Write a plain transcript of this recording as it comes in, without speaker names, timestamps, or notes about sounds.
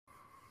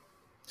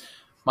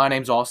My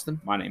name's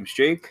Austin. My name's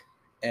Jake.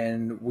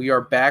 And we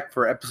are back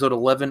for episode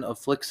 11 of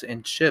Flix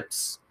and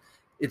Chips.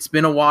 It's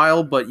been a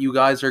while, but you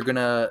guys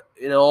are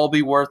it'll all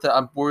be worth it.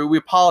 We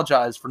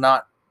apologize for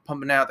not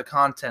pumping out the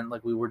content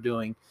like we were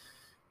doing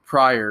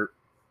prior,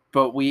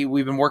 but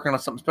we've been working on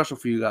something special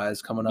for you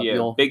guys coming up.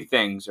 Yeah, big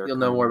things. You'll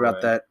know more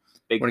about that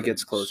when it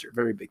gets closer.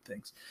 Very big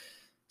things.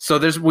 So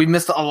we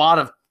missed a lot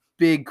of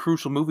big,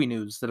 crucial movie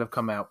news that have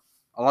come out.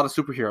 A lot of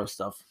superhero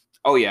stuff.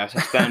 Oh, yes.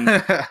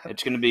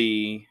 It's going to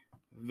be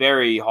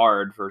very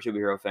hard for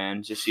superhero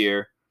fans this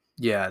year.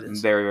 Yeah, it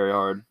is. Very, very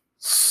hard.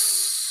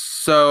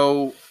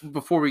 So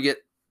before we get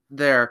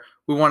there,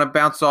 we want to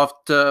bounce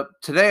off to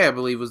today, I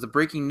believe, was the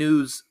breaking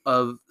news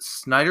of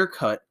Snyder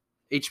Cut,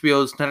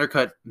 HBO's Snyder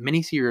Cut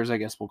miniseries, I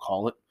guess we'll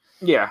call it.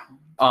 Yeah.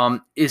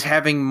 Is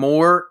having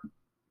more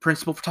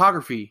principal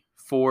photography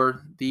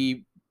for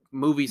the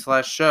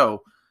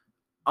movie/show.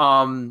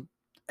 And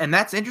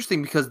that's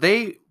interesting because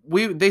they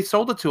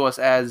sold it to us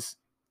as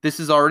this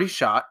is already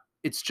shot.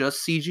 It's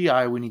just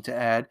CGI we need to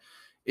add.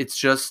 It's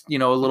just, a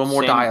little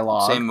more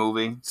dialogue.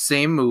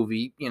 Same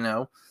movie,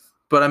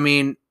 But I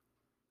mean,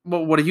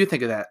 what do you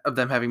think of that? Of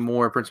them having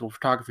more principal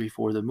photography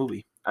for the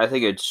movie? I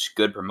think it's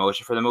good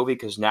promotion for the movie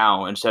because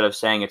now instead of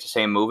saying it's the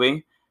same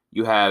movie,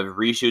 you have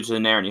reshoots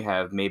in there and you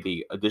have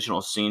maybe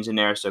additional scenes in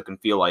there, so it can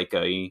feel like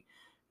a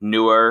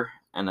newer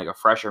and like a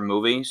fresher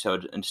movie. So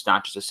it's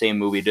not just the same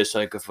movie, just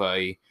like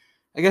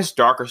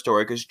darker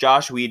story. Because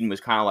Joss Whedon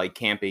was kind of like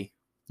campy.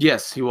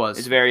 Yes, he was.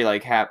 It's very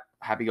like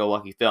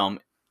happy-go-lucky film.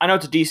 I know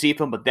it's a DC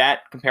film, but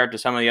that compared to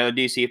some of the other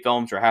DC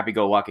films are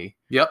happy-go-lucky.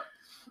 Yep,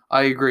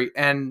 I agree.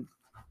 And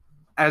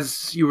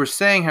as you were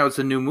saying, how it's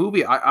a new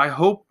movie, I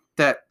hope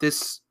that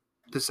this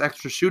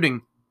extra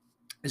shooting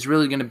is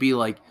really going to be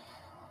like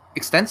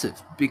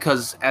extensive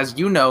because, as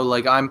you know,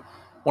 like one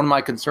of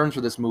my concerns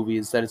for this movie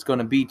is that it's going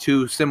to be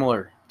too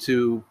similar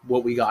to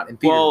what we got in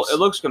theaters. Well, it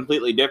looks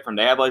completely different.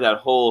 They have like that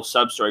whole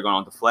sub-story going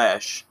on with the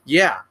Flash.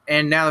 Yeah,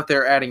 and now that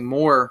they're adding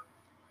more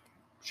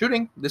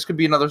shooting, this could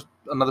be another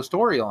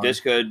storyline. This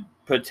could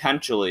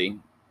potentially,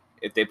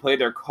 if they play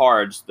their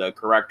cards the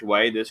correct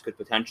way, this could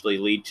potentially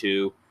lead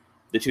to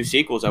the 2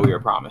 sequels that we were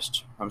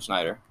promised from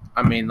Snyder.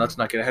 I mean, let's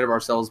not get ahead of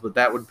ourselves, but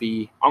that would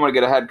be... I'm going to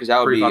get ahead because that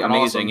would be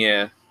amazing, awesome.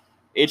 Yeah.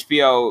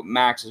 HBO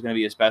Max is going to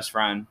be his best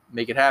friend.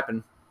 Make it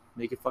happen.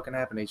 Make it fucking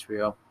happen,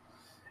 HBO.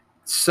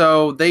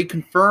 So they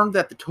confirmed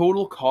that the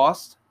total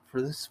cost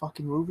for this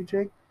fucking movie,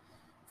 Jake,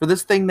 for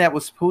this thing that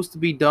was supposed to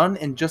be done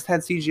and just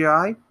had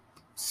CGI,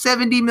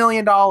 $70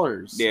 million.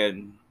 Yeah.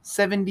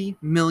 $70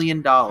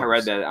 million. I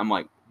read that. I'm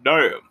like,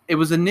 damn. It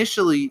was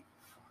initially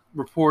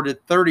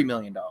reported $30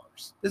 million.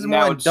 This is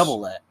more than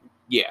double that.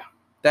 Yeah.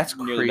 That's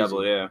crazy. Nearly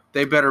double, yeah.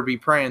 They better be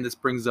praying this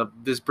brings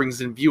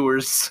in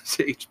viewers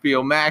to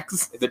HBO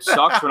Max. If it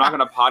sucks, we're not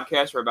going to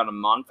podcast for about a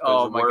month.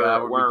 Oh my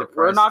God,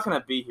 we're not going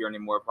to be here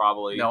anymore,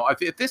 probably. No,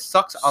 if this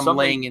sucks, I'm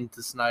laying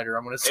into Snyder.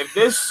 I'm going to say. If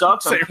this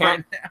sucks, I'm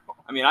right now.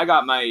 I mean, I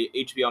got my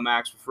HBO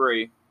Max for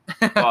free,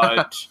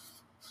 but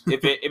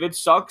if it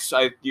sucks,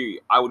 I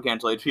would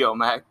cancel HBO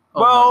Max.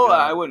 Oh well,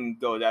 I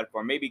wouldn't go that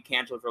far. Maybe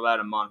cancel it for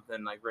about a month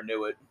and like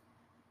renew it.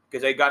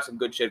 Because they got some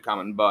good shit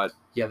coming, but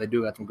yeah, they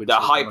do got some good shit. The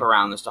hype coming.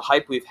 Around this, the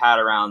hype we've had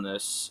around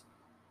this,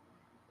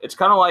 it's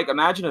kind of like,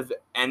 imagine if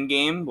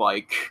Endgame,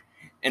 like,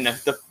 and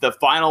the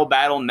final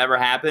battle never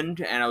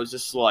happened, and it was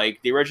just like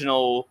the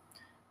original,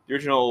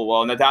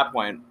 well, at that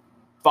point,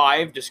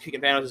 5 just kicking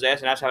Thanos'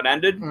 ass, and that's how it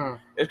ended.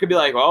 It could be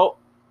like, well,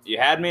 you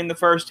had me in the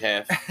first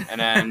half, and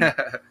then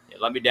you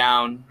let me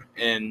down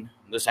in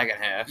the second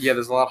half. Yeah,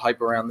 there's a lot of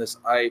hype around this.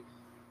 I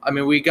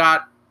mean, we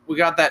got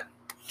that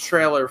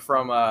trailer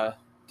from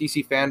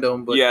DC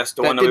Fandom, but yes,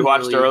 the one that we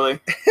watched early.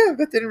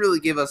 That didn't really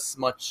give us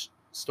much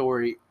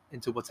story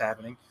into what's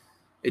happening.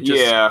 It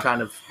just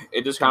kind of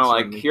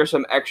like, here's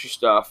some extra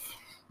stuff.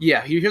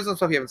 Yeah, here's some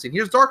stuff you haven't seen.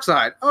 Here's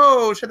Darkseid.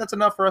 Oh shit, that's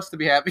enough for us to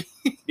be happy.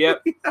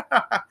 Yep.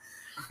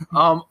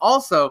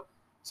 Also,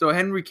 so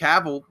Henry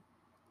Cavill,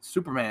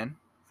 Superman,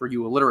 for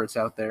you illiterates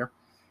out there,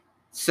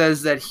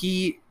 says that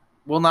he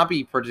will not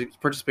be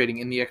participating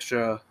in the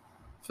extra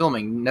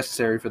filming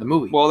necessary for the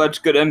movie. Well, that's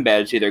good and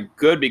bad. It's either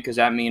good because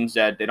that means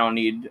that they don't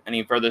need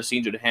any further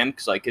scenes with him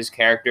because, like, his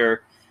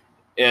character,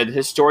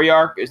 his story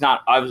arc is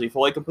not obviously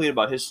fully completed,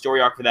 but his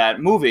story arc for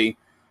that movie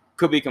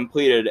could be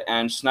completed,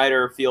 and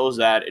Snyder feels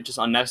that it's just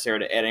unnecessary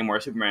to add any more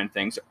Superman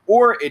things.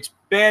 Or it's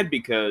bad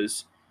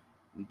because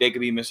they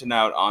could be missing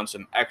out on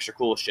some extra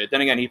cool shit.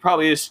 Then again, he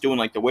probably is doing,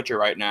 like, The Witcher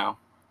right now.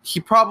 He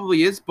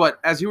probably is, but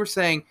as you were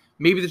saying,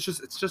 maybe it's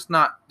just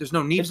not. There's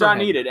no need. It's not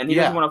needed, and he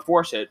doesn't want to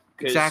force it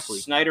because exactly.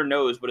 Snyder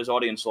knows what his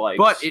audience likes.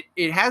 But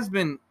it has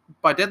been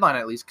by deadline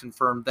at least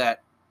confirmed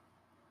that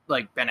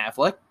like Ben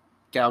Affleck,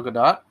 Gal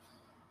Gadot,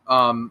 I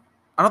don't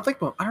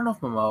know if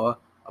Momoa,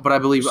 but I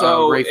believe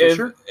Ray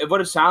Fisher. If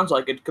what it sounds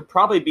like, it could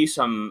probably be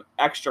some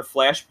extra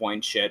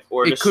Flashpoint shit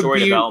or just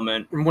story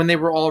development. When they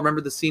were all remember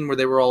the scene where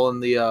they were all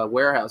in the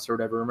warehouse or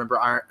whatever. Remember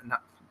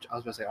I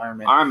was going to say Iron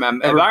Man. Iron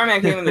Man. If Iron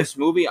Man came in this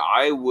movie,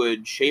 I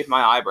would shave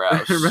my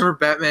eyebrows. Remember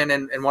Batman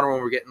and Wonder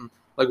Woman were getting,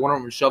 like, Wonder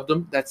Woman shoved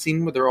them? That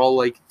scene where they're all,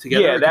 like,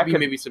 together? Yeah, that could be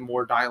maybe some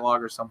more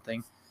dialogue or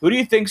something. Who do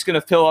you think's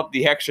gonna fill up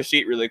the extra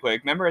seat really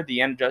quick? Remember at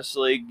the end of Justice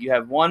League, you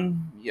have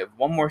one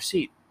more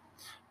seat.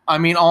 I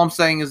mean, all I'm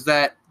saying is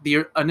that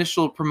the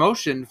initial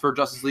promotion for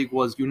Justice League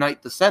was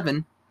Unite the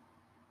Seven,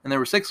 and there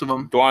were 6 of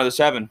them. Go on to the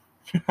 7.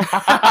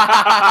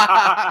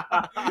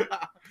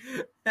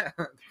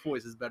 The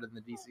voice is better than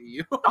the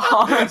DCU.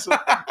 Honestly,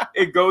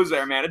 it goes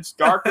there, man. It's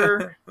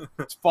darker.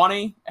 It's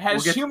funny. It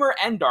has humor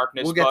and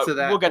darkness. We'll get to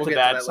that. We'll get to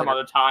that some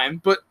other time.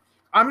 But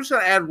I'm just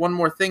going to add one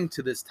more thing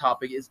to this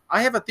topic. Is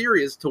I have a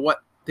theory as to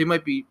what they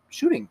might be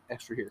shooting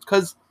extra here.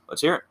 Because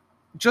let's hear it.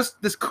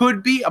 This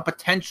could be a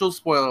potential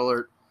spoiler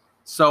alert.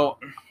 So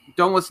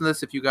don't listen to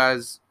this if you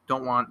guys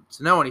don't want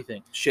to know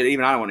anything. Shit,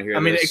 even I don't want to hear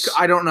this.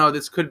 I don't know.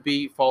 This could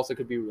be false. It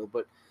could be real.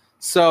 But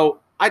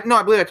I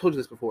believe I told you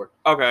this before.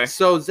 Okay.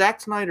 So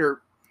Zack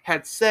Snyder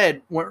had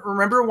said,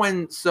 remember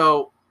when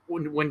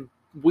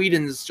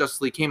Whedon's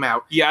Justice League came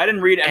out? Yeah, I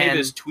didn't read any of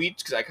his tweets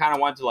because I kind of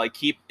wanted to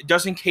keep,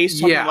 just in case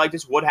something like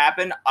this would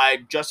happen.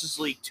 Justice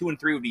League 2 and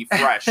 3 would be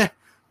fresh.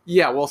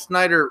 Yeah, well,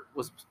 Snyder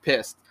was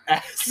pissed,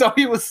 so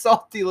he was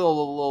salty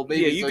little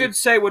baby. Yeah, you could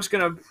say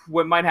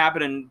what might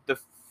happen in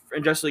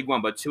Justice League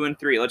 1, but 2 and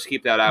 3, let's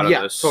keep that out of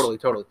this. Yeah,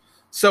 totally.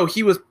 So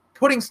he was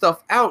putting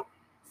stuff out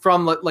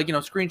from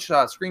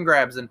screenshots, screen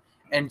grabs, and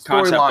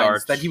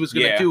storylines that he was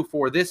going to do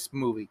for this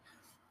movie.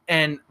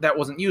 And that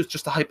wasn't used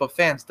just to hype up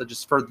fans to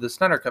just further the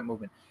Snyder Cut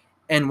movement.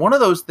 And one of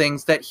those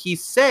things that he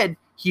said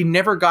he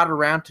never got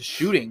around to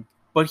shooting,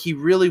 but he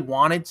really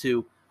wanted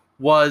to,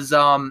 was,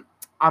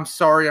 I'm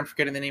sorry, I'm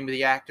forgetting the name of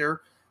the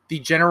actor, the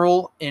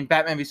general in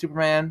Batman v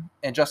Superman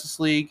and Justice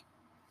League.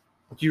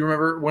 Do you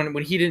remember when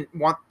he didn't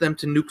want them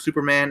to nuke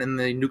Superman and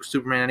they nuked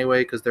Superman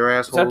anyway because they're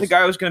assholes? Is that the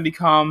guy who was going to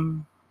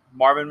become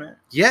Marvin Man?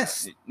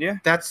 Yes. Yeah.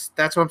 That's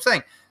what I'm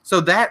saying. So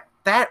that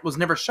was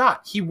never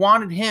shot. He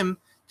wanted him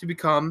to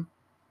become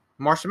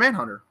Martian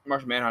Manhunter.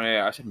 Martian Manhunter,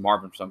 yeah. I said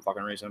Marvin for some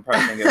fucking reason. I'm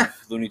probably thinking of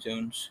Looney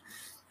Tunes.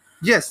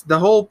 Yes, the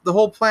whole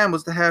plan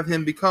was to have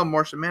him become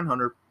Martian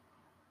Manhunter.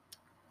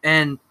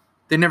 And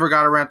they never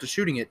got around to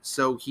shooting it,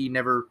 so he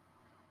never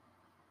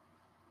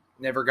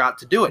got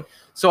to do it.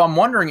 So I'm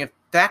wondering if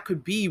that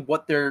could be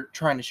what they're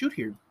trying to shoot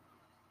here.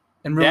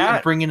 And really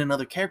bring in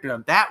another character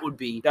down. That would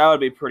be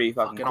pretty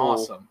fucking cool.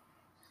 Awesome.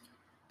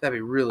 That'd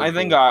be really cool. I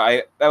think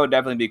that would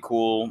definitely be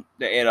cool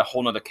to add a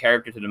whole nother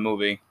character to the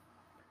movie.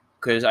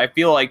 Because I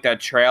feel like that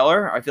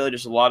trailer,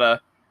 there's a lot of...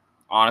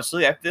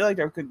 Honestly, I feel like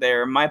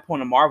they're my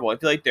point of Marvel. I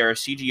feel like they're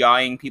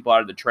CGIing people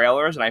out of the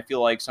trailers, and I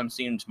feel like some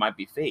scenes might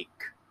be fake.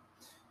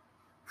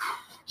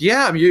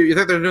 Yeah, I mean, you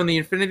think they're doing the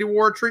Infinity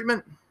War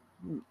treatment?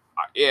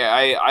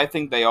 Yeah, I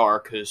think they are,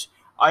 because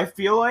I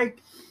feel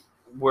like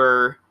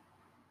we're...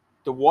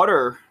 The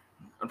water...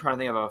 I'm trying to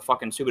think of a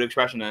fucking stupid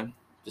expression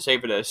to say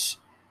for this.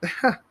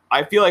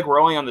 I feel like we're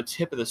only on the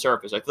tip of the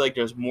surface. I feel like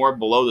there's more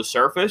below the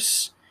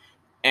surface,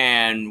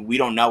 and we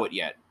don't know it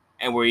yet.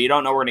 And you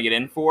don't know what we're going to get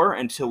in for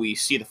until we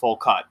see the full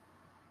cut.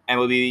 And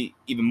we'll be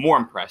even more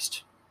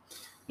impressed.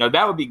 Now,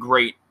 that would be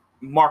great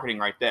marketing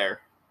right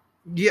there.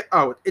 Yeah.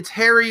 Oh, it's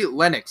Harry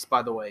Lennox,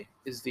 by the way,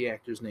 is the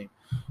actor's name.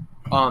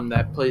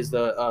 That plays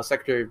the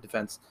Secretary of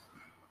Defense.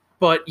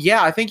 But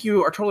yeah, I think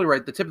you are totally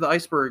right. The tip of the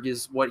iceberg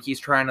is what he's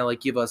trying to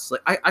give us.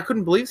 I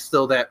couldn't believe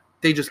still that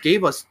they just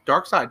gave us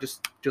Darkseid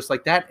just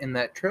like that in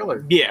that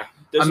trailer. Yeah.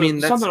 That's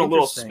something a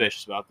little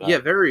suspicious about that. Yeah,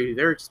 very,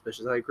 very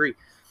suspicious. I agree.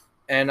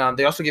 And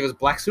they also gave us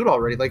Black Suit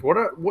already.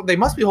 What they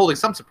must be holding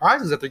some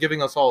surprises if they're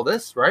giving us all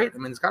this, right? I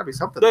mean, it's got to be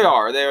something. They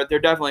are. They're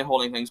definitely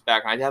holding things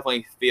back. And I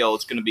definitely feel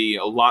it's going to be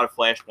a lot of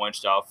Flashpoint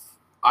stuff.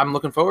 I'm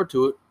looking forward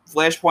to it.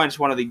 Flashpoint is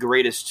one of the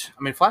greatest.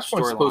 I mean,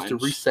 Flashpoint's supposed to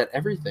reset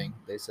everything.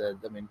 They said.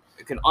 I mean,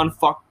 it can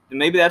unfuck.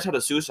 Maybe that's how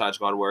the Suicide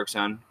Squad works,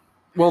 then.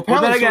 Well,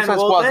 apparently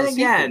then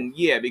again,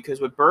 yeah,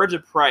 because with Birds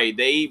of Prey,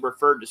 they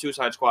referred to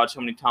Suicide Squad so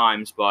many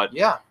times, but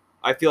yeah,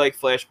 I feel like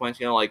Flashpoint's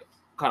gonna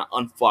kind of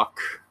unfuck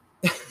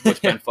what's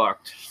been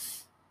fucked.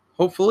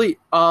 Hopefully.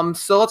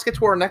 So let's get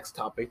to our next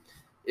topic.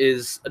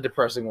 Is a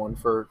depressing one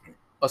for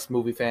us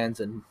movie fans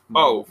and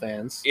Marvel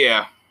fans.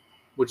 Yeah.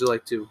 Would you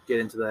like to get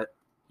into that?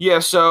 Yeah.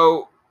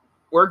 So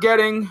we're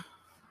getting.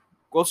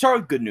 We'll start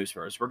with good news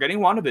first. We're getting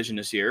WandaVision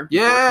this year.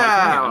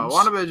 Yeah,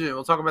 WandaVision.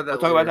 We'll talk about that.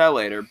 We'll talk about that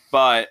later.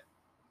 But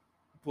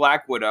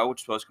Black Widow, which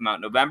is supposed to come out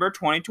in November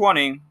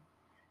 2020,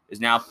 is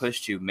now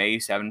pushed to May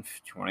 7th,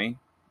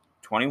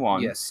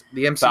 2021. Yes,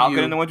 the MCU. Falcon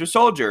and the Winter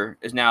Soldier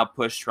is now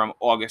pushed from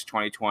August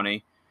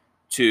 2020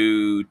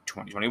 to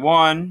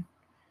 2021,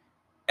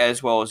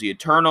 as well as the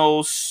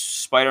Eternals,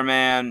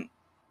 Spider-Man,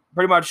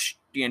 pretty much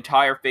the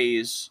entire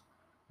Phase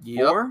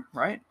 4,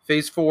 right?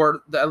 Phase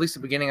 4, at least the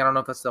beginning. I don't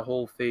know if that's the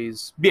whole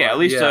phase. Yeah, at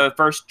least the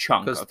first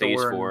chunk of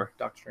Phase 4.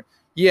 Doctor Strange.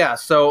 Yeah,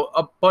 so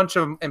a bunch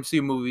of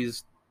MCU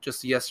movies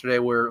just yesterday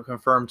were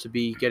confirmed to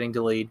be getting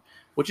delayed,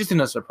 which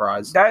isn't a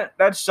surprise.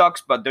 That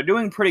sucks, but they're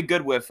doing pretty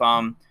good with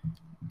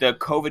the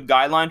COVID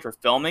guidelines for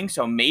filming,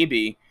 so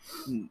maybe.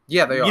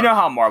 Yeah, they are. You know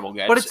how Marvel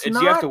gets. But it's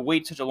not... You have to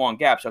wait such a long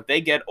gap. So if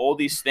they get all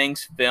these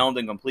things filmed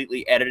and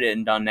completely edited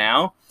and done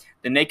now,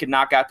 then they could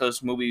knock out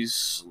those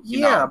movies.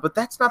 But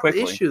that's not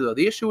quickly. the issue, though.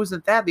 The issue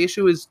isn't that. The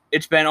issue is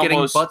it's been getting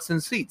almost butts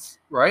and seats,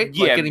 right?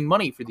 Yeah, like getting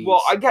money for these.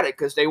 Well, I get it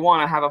because they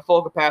want to have a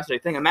full capacity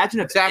thing. Imagine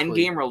if Exactly.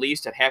 Endgame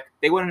released at heck,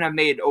 they wouldn't have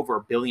made over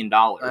 $1 billion.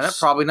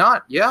 Probably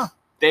not. Yeah,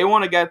 they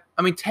want to get.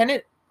 I mean,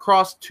 Tenet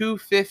crossed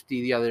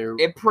 250 the other.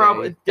 It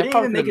probably day. did it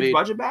even make its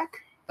budget back?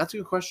 That's a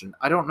good question.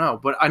 I don't know,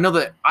 but I know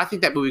that I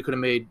think that movie could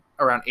have made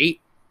around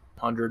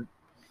 800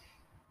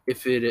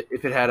 if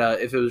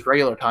it was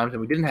regular times and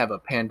we didn't have a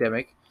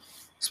pandemic,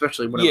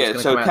 especially when it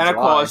was going to come out in Tenet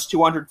July. cost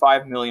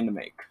 $205 million to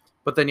make.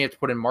 But then you have to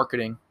put in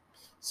marketing,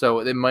 so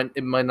it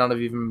might not have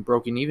even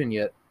broken even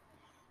yet.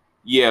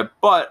 Yeah,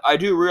 but I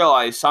do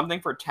realize something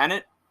for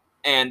Tenet,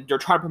 and they're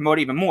trying to promote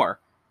even more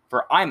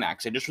for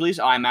IMAX. They just released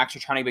IMAX.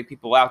 They're trying to get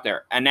people out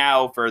there, and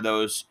now for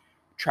those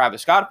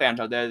Travis Scott fans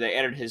out there, they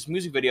added his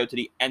music video to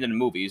the end of the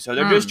movie. So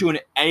they're just doing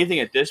anything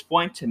at this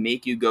point to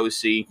make you go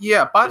see.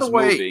 Yeah. By the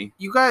way, movie.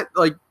 you got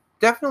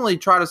definitely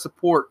try to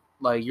support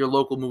your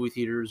local movie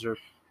theaters or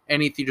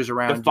any theaters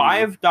around. The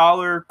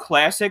 $5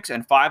 classics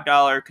and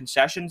 $5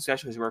 concessions,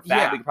 especially because we're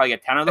fat, we could probably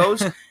get 10 of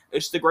those.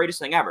 It's the greatest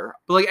thing ever.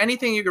 But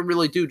anything you can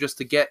really do just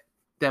to get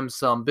them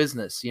some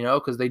business,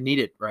 because they need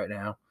it right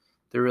now.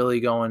 They're really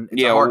going.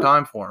 It's a hard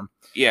time for them.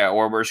 Yeah,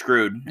 or we're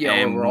screwed. Yeah,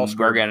 and we're all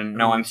screwed. We're getting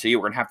no MCU.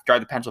 We're gonna have to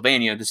drive to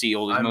Pennsylvania to see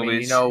all these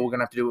movies. We're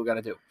gonna have to do what we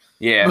gotta do.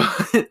 Yeah,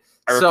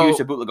 I refuse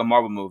to bootleg a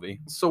Marvel movie.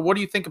 So, what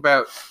do you think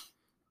about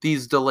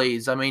these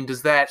delays? I mean,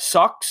 does that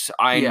sucks?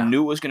 I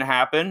knew it was gonna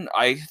happen.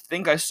 I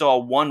think I saw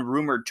one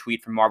rumored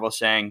tweet from Marvel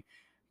saying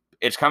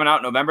it's coming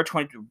out November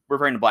 20.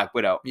 Referring to Black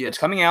Widow. Yes. It's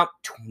coming out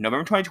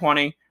November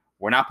 2020.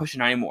 We're not pushing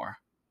it anymore.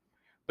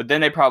 But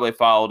then they probably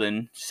followed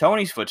in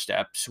Sony's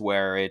footsteps,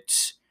 where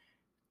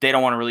they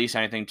don't want to release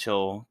anything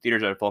till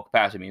theaters are at full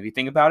capacity. I mean, if you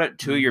think about it,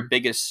 two of your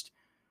biggest,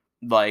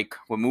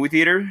 movie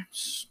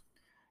theaters,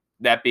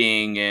 that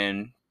being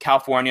in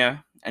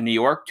California and New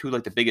York, two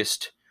the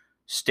biggest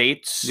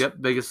states. Yep,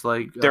 biggest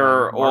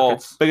they're markets.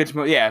 all biggest.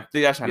 Yeah,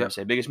 that's what I'm gonna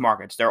say. Biggest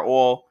markets. They're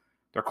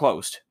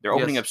closed. They're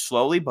opening up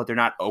slowly, but they're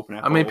not open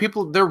at I mean,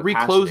 they're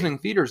reclosing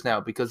theaters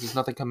now because there's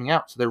nothing coming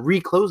out, so they're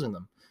reclosing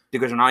them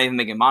because they're not even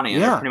making money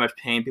and they're pretty much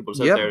paying people to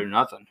sit there and do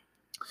nothing.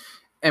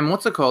 And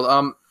what's it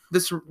called?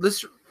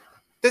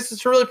 This is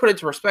to really put it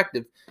into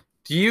perspective.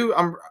 Do you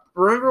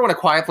remember when A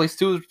Quiet Place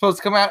 2 was supposed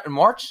to come out in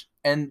March?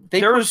 And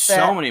there were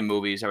so many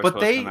movies that were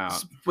supposed to come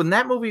out. When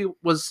that movie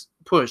was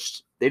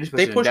pushed, they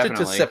pushed it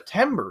to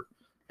September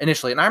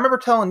initially. And I remember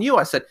telling you,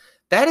 I said,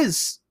 that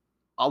is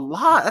a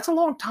lot. That's a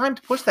long time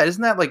to push that.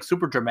 Isn't that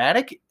super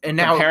dramatic? And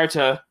now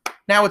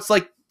it's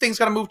things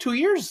got to move 2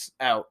 years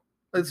out.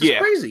 It's just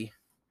crazy.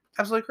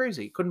 Absolutely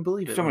crazy. Couldn't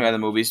believe it. So many other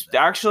movies.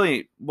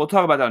 Actually, we'll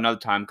talk about that another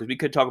time because we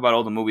could talk about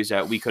all the movies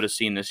that we could have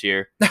seen this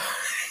year.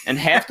 And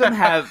half them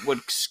have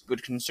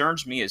what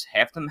concerns me is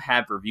half them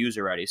have reviews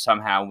already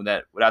somehow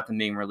without them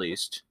being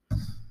released.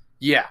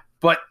 Yeah,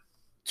 but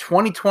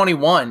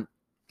 2021,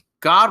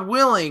 God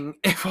willing,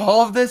 if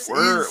all of this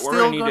is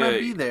still going to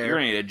be there, you're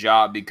going to need a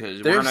job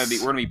because we're going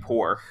to be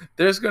poor.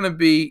 There's going to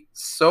be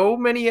so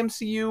many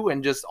MCU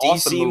and just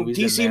awesome movies.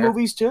 DC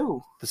movies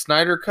too. The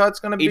Snyder Cut's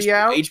going to be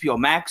out. HBO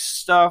Max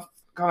stuff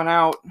coming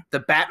out. The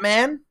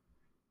Batman.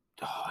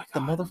 Oh, the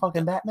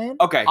motherfucking Batman?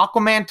 Okay.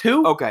 Aquaman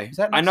 2? Okay. Is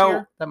that next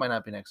year? That might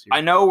not be next year. I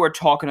know we're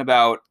talking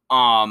about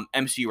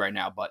MCU right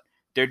now, but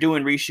they're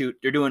doing not reshoots.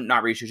 They're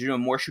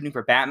doing more shooting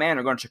for Batman.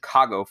 They're going to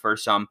Chicago for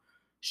some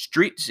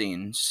street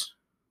scenes.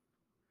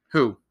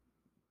 Who?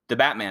 The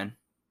Batman.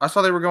 I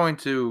saw they were going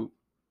to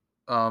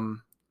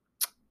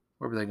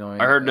where were they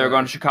going? I heard they're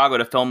going to Chicago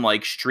to film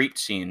street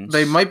scenes.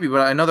 They might be,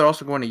 but I know they're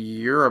also going to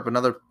Europe,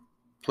 another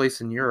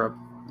place in Europe.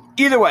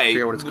 Either way,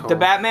 the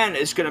Batman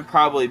is going to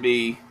probably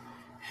be,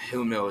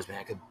 who knows,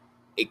 man?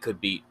 It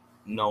could be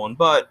Nolan,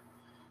 but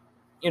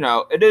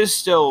it is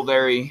still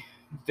very,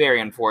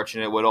 very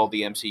unfortunate with all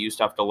the MCU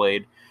stuff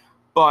delayed.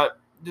 But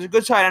there's a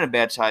good side and a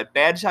bad side.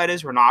 Bad side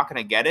is we're not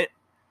going to get it,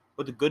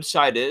 but the good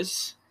side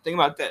is, think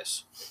about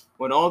this: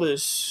 when all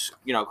this,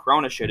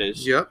 Corona shit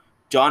is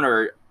done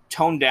or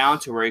toned down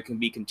to where it can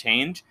be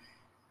contained,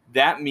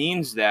 that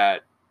means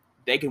that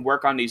they can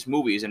work on these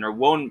movies and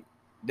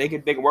they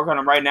can work on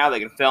them right now. They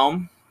can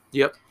film.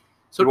 Yep.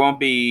 So there won't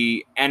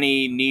be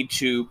any need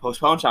to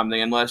postpone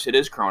something unless it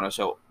is Corona.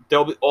 So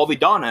they'll all be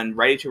done and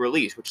ready to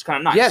release, which is kind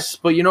of nice. Yes,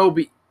 but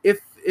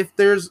if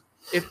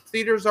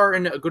theaters are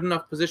in a good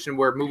enough position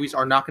where movies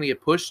are not going to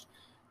get pushed,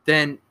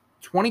 then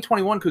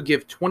 2021 could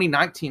give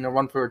 2019 a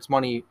run for its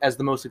money as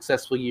the most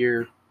successful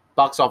year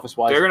box office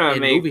wise in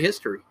movie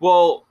history.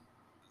 Well,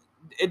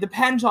 it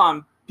depends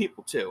on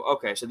people too.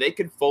 Okay, so they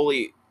could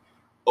fully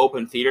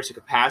open theaters to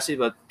capacity,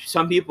 but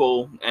some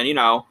people, and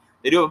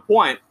they do have a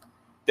point,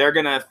 they're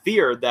gonna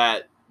fear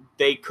that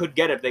they could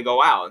get it if they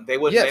go out. They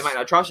might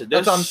not trust it.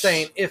 That's what I'm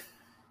saying.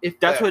 If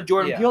that's what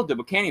Jordan Peele did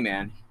with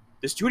Candyman.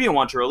 The studio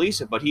wants to release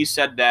it, but he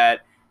said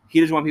that he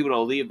doesn't want people to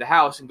leave the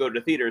house and go to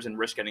the theaters and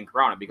risk getting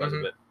Corona because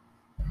of it.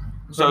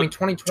 So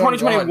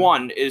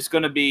 2021 is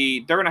going to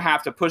be, they're going to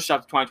have to push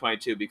stuff to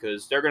 2022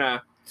 because they're going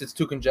to... It's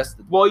too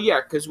congested. Well,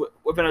 yeah, because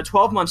within a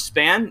 12-month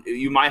span,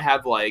 you might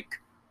have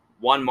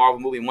one Marvel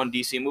movie and one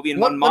DC movie in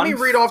 1 month. Let me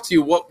read off to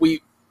you what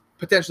we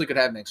potentially could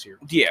have next year.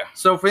 Yeah.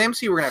 So for the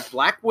MCU, we're gonna have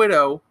Black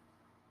Widow.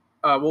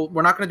 Well,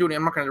 we're not gonna do it.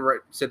 I'm not gonna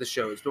say the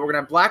shows, but we're gonna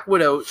have Black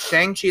Widow,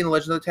 Shang-Chi and the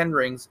Legend of the Ten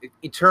Rings,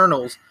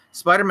 Eternals,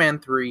 Spider-Man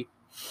 3,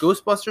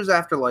 Ghostbusters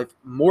Afterlife,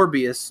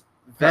 Morbius,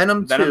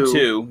 Venom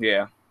 2,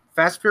 yeah,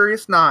 Fast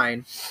Furious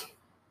 9,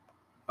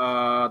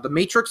 The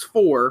Matrix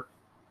 4.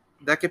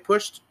 That get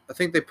pushed? I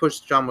think they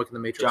pushed John Wick in the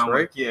Matrix,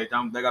 right? Yeah,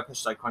 they got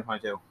pushed like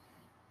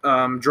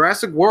 2022.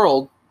 Jurassic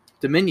World,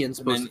 Dominion's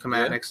supposed to come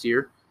out next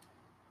year.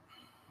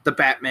 The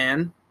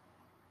Batman,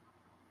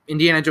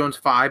 Indiana Jones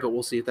 5, but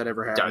we'll see if that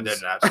ever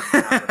happens.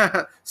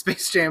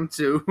 Space Jam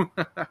 2,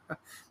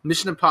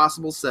 Mission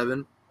Impossible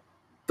 7,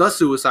 The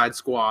Suicide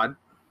Squad,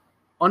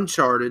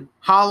 Uncharted,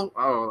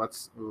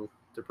 that's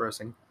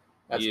depressing.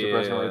 That's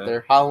depressing right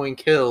there. Halloween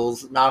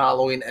Kills, not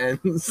Halloween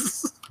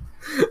Ends.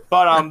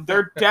 But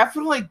they're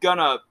definitely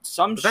gonna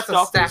stuff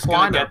is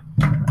gonna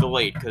get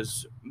delayed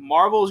because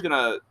Marvel is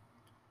gonna.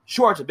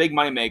 Sure, it's a big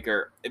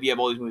moneymaker if you have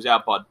all these movies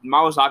out, but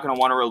Marvel's not gonna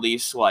want to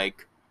release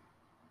like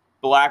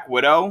Black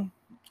Widow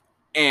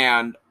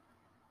and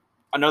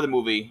another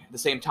movie at the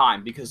same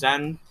time because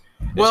then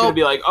it's gonna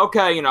be like,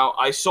 okay,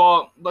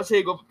 let's say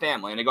you go for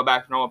family and they go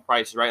back to normal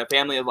prices, right? A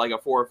family of like a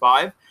 4 or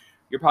 5,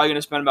 you're probably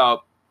gonna spend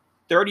about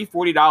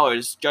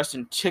 $30-$40 just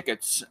in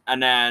tickets,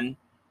 and then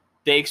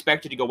they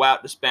expect you to go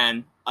out to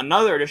spend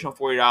another additional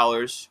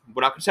 $40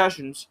 without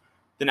concessions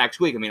the next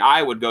week. I mean,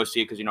 I would go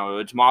see it because,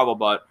 it's Marvel,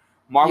 but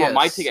Marvel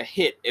might take a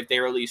hit if they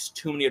release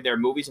too many of their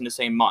movies in the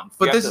same month.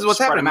 But this is what's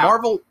happening.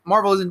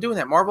 Marvel isn't doing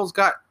that. Marvel's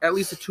got at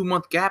least a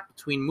 2-month gap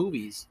between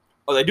movies.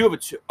 Oh, they do have a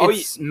 2.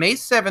 It's May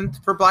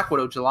 7th for Black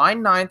Widow, July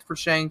 9th for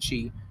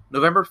Shang-Chi,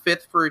 November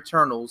 5th for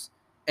Eternals,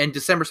 and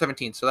December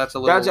 17th. So that's a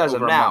little as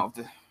of now.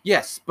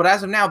 Yes, but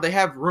as of now, they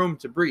have room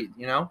to breathe,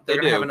 They're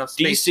going to have enough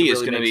space DC is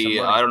going to be,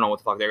 I don't know what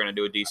the fuck they're going to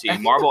do with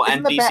DC. Marvel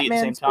and DC at the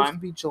same time. Supposed to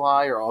be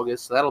July or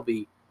August, so that'll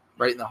be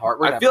right in the heart.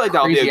 I feel like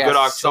that'll be a good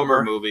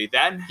October movie.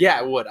 Yeah,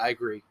 it would. I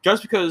agree.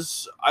 Just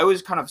because I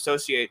always kind of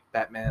associate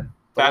Batman.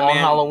 The Long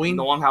Halloween?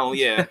 The Long Halloween,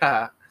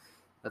 yeah.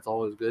 That's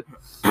always good.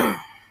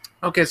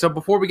 Okay, so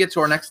before we get to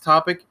our next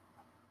topic,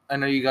 I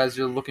know you guys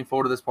are looking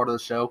forward to this part of the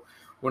show.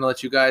 We're going to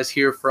let you guys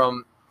hear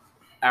from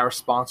our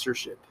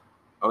sponsorship.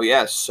 Oh,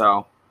 yes.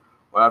 So,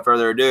 without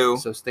further ado,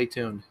 so stay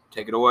tuned.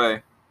 Take it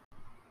away.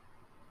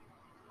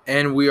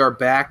 And we are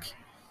back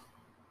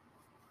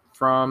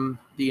from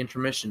the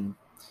intermission.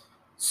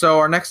 So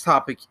our next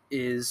topic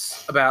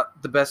is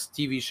about the best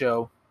TV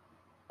show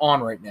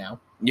on right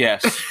now.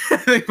 Yes. I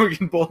think we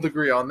can both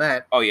agree on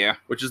that. Oh, yeah.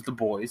 Which is The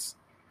Boys.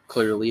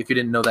 Clearly. If you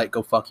didn't know that,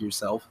 go fuck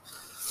yourself.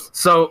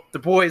 So The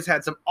Boys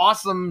had some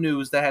awesome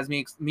news that has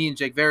me and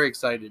Jake very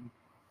excited,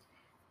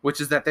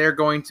 which is that they're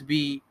going to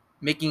be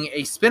making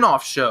a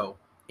spin-off show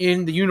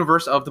in the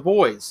universe of The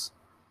Boys.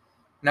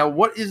 Now,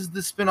 what is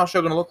the spin-off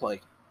show going to look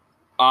like?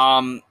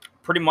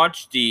 Pretty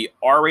much the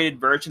R-rated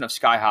version of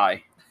Sky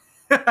High.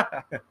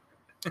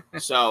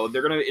 So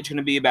it's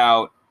gonna be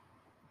about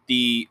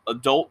the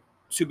adult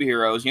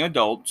superheroes, young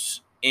adults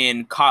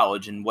in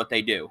college and what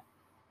they do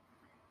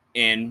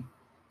in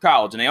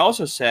college. And they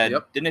also said,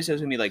 didn't they say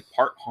it's gonna be like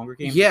part Hunger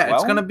Games? Yeah, as well?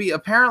 It's gonna be.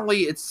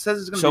 Apparently, it says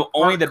it's gonna be. So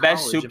only the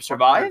best soup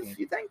survive.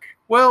 You think?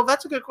 Well,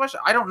 that's a good question.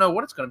 I don't know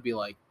what it's gonna be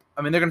like.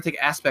 I mean, they're gonna take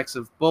aspects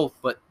of both,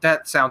 but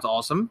that sounds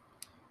awesome.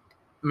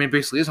 I mean,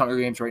 basically, it's Hunger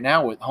Games right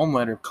now with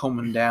Homelander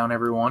combing down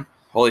everyone.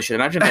 Holy shit,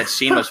 imagine if that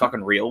scene was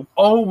fucking real.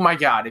 Oh my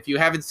god, if you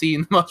haven't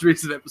seen the most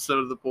recent episode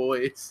of The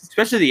Boys.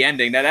 Especially the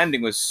ending. That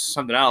ending was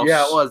something else.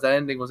 Yeah, it was. That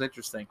ending was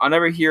interesting. I'll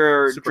never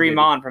hear Dream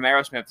On from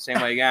Aerosmith the same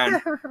way again.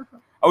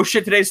 Oh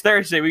shit, today's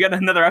Thursday. We got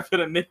another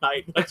episode at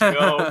midnight. Let's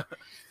go.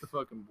 The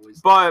fucking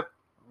Boys. But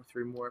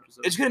 3 more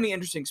episodes. It's going to be an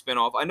interesting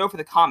spinoff. I know for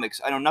the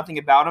comics, I know nothing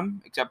about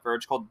them except for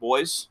it's called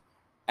Boys,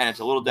 and it's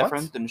a little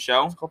different than the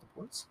show. It's called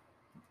The Boys?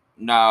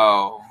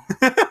 No.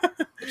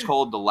 It's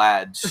called The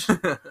Lads.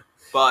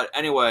 But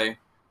anyway,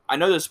 I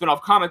know there's a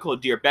spinoff comic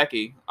called Dear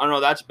Becky. I don't know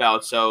what that's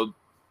about, so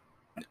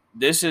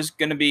this is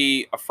going to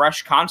be a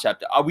fresh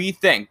concept. We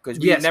think, because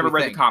we've never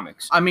read the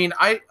comics. I mean,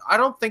 I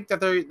don't think that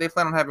they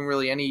plan on having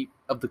really any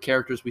of the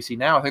characters we see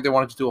now. I think they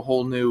wanted to do a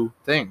whole new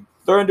thing.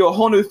 They're going to do a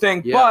whole new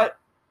thing, but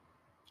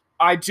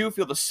I do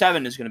feel the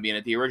 7 is going to be in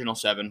it, the original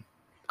 7.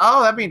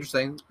 Oh, that'd be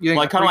interesting. You think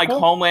like kind of like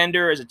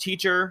Homelander as a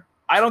teacher.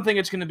 I don't think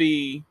it's going to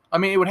be... I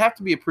mean, it would have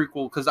to be a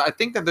prequel, because I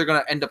think that they're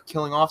going to end up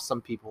killing off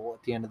some people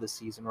at the end of the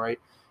season, right?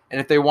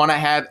 And if they want to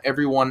have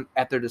everyone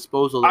at their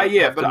disposal, but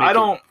I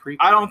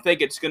don't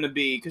think it's going to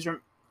be because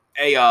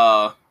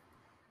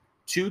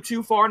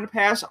too far in the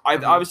past. I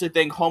obviously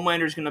think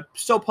Homelander is going to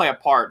still play a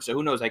part. So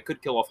who knows? I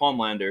could kill off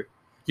Homelander.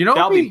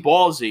 That'll be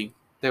ballsy.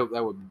 That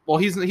would. Well,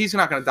 he's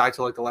not going to die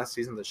till like the last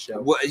season of the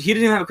show. Well, he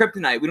didn't even have a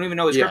kryptonite. We don't even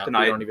know his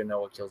kryptonite. We don't even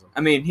know what kills him.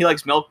 I mean, he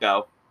likes milk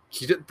though.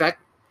 He did that.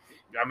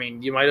 I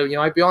mean, you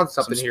might be on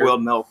something here.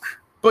 Spoiled milk.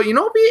 But what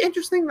would be an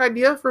interesting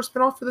idea for a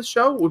spinoff for the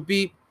show would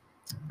be.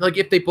 Like,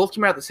 if they both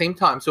came out at the same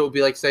time. So it would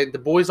be like, say, The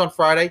Boys on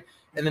Friday,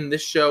 and then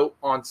this show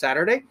on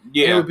Saturday.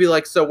 Yeah. And it would be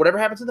like, so whatever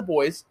happens to The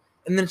Boys,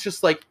 and then it's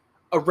just like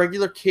a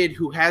regular kid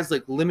who has,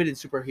 like, limited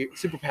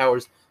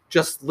superpowers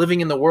just living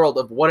in the world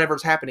of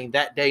whatever's happening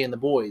that day in The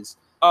Boys.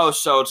 Oh,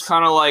 so it's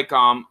kind of like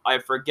I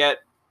forget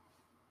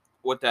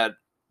what that.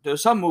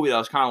 There's some movie that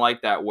was kind of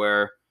like that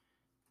where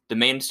the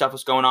main stuff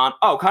was going on.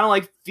 Oh, kind of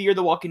like Fear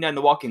the Walking Dead and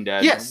The Walking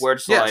Dead. Yes. Where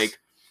it's yes. like,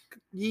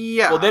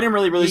 yeah. Well, they didn't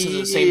really release it at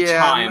the same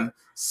time.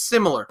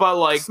 Similar, but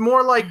like it's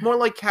more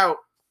like how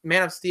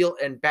Man of Steel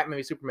and Batman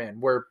v Superman,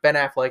 where Ben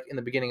Affleck in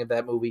the beginning of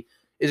that movie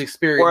is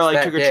experienced. Or like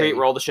that Trick or day. Treat,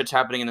 where all the shit's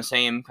happening in the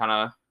same kind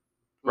of.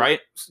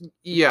 Right?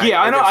 Yeah.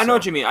 Yeah, I know so.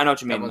 what you mean. I know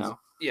what you mean now.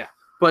 Yeah.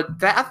 But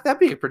that'd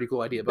be a pretty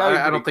cool idea. But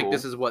I don't think cool.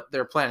 This is what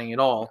they're planning at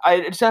all.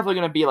 It's definitely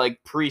going to be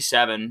like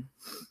pre-7.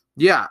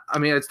 Yeah, I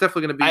mean, it's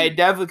definitely going to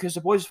be... because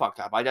The Boys fucked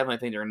up. I definitely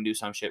think they're going to do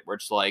some shit where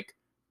it's like,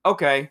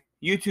 okay,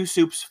 you two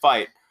soups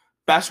fight.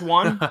 Best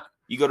one,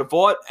 you go to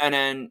Vought, and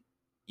then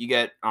you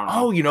get, I don't know.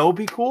 Oh, it'd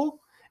be cool?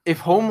 If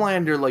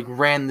Homelander, like,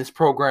 ran this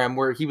program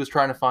where he was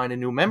trying to find a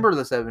new member of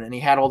the Seven, and he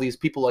had all these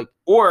people, like,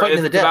 or fighting if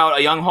to the it's death. about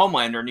a young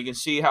Homelander, and you can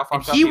see how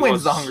fucked up he wins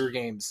was. the Hunger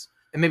Games.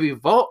 And maybe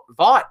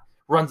Vought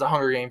runs the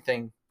Hunger Game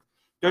thing.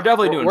 They're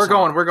definitely doing We're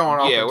going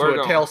off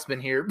into a tailspin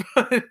here.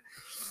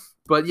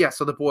 But yeah,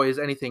 so The Boys,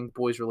 anything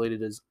boys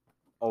related is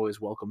always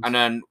welcome. And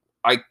then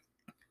I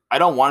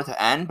don't want it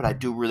to end, but I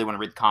do really want to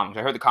read the comics.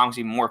 I heard the comics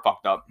even more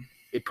fucked up.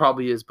 It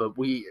probably is, but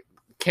we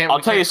can't. I'll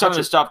tell you some of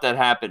the stuff that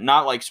happened.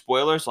 Not like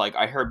spoilers. Like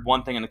I heard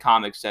one thing in the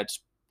comics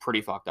that's pretty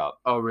fucked up.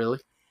 Oh, really?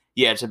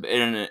 Yeah,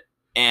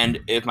 and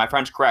if my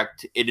friend's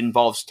correct, it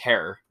involves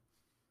terror.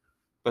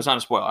 But it's not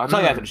a spoiler. I'll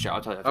tell you after the show.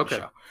 The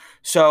show.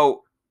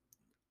 So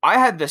I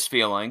had this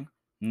feeling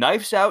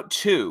Knives Out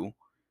 2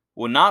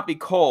 will not be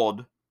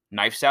called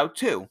Knives Out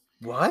 2.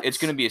 What? It's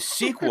going to be a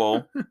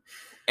sequel,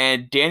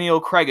 and Daniel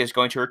Craig is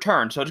going to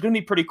return. So it's going to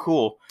be pretty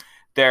cool.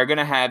 They're going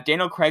to have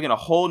Daniel Craig in a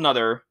whole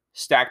nother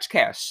stacked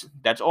cast.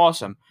 That's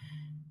awesome.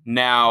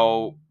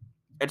 Now,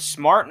 it's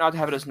smart not to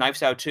have it as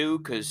Knives Out 2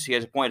 because he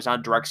has a point. It's not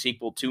a direct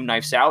sequel to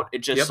Knives Out.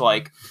 It's just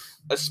like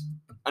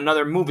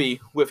another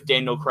movie with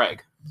Daniel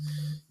Craig.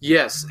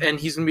 Yes, and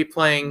he's going to be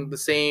playing the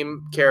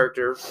same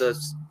character, the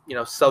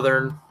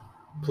Southern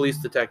police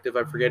detective.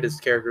 I forget his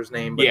character's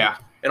name, but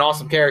an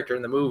awesome character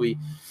in the movie.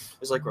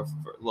 It's like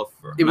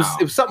It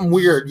was something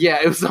weird.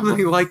 Yeah, it was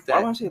something like that.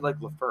 I want to say like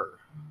Lefeur.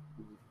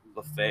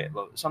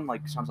 Something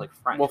like sounds like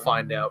French. We'll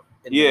find out.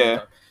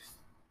 Yeah.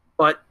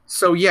 But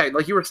so yeah,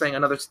 like you were saying,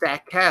 another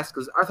stacked cast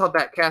because I thought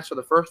that cast for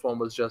the first one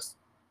was just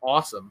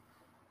awesome.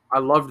 I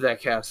loved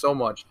that cast so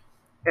much,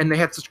 and they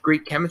had such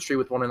great chemistry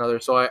with one another.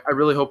 So I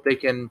really hope they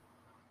can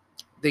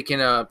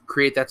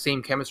create that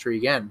same chemistry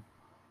again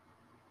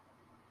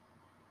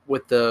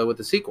with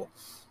the sequel.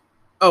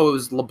 Oh, it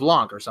was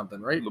LeBlanc or something,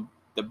 right?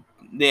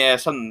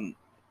 Some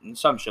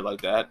shit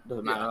like that.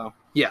 Doesn't matter.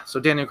 Yeah, so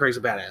Daniel Craig's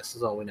a badass,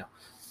 is all we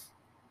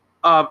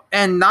know.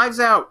 And Knives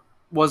Out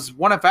was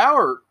one of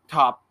our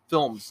top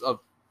films of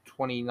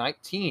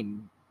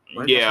 2019.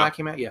 Right? Yeah. That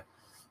came out? Yeah.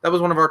 That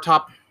was one of our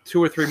top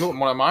 2 or 3 movies,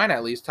 one of mine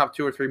at least, top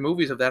 2 or 3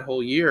 movies of that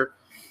whole year.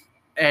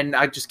 And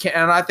I just can't.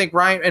 And I think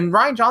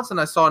Ryan Johnson,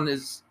 I saw in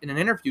an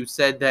interview,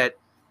 said that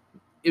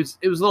it was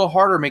a little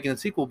harder making the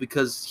sequel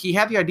because he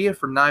had the idea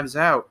for Knives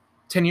Out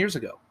 10 years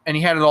ago, and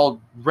he had it all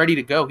ready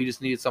to go. He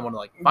just needed someone to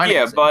finance it.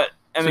 Yeah, but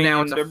I mean,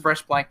 now it's a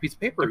fresh blank piece of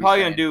paper. They're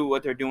probably gonna do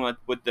what they're doing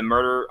with the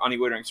Murder on the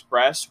Orient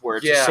Express, where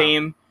it's the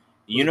same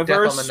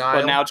universe,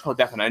 but now it's called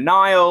Death on the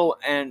Nile,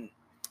 and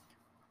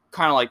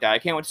kind of like that. I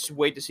can't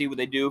wait to see what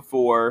they do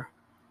for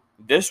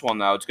this one,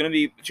 though. It's gonna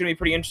be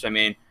pretty interesting. I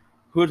mean,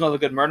 who doesn't love a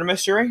good murder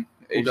mystery?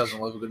 Who doesn't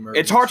love a good murder?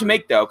 It's hard to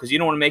make though, because you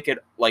don't want to make it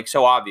like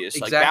so obvious.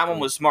 Exactly. Like that one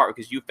was smart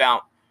because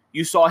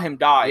you saw him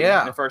die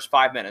in the first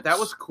 5 minutes. That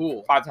was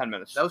cool. 5-10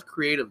 minutes. That was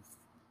creative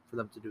for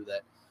them to do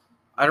that.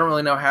 I don't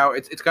really know how.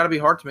 It's got to be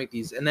hard to make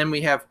these. And then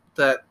we have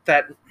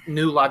that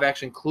new live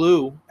action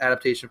Clue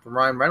adaptation from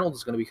Ryan Reynolds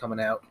is going to be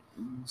coming out.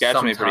 That's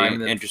going to be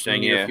pretty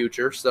interesting. In the near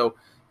future. So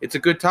it's a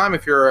good time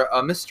if you're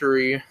a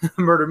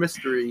murder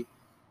mystery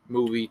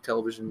movie,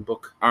 television,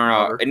 book. I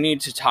don't know. It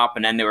needs to top,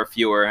 and then there were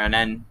fewer, and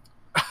then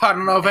I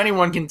don't know if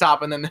anyone can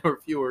top, and then there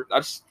were fewer.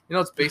 It's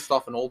based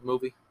off an old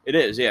movie. It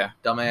is, yeah.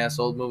 Dumbass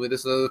old movie.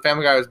 This the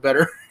Family Guy was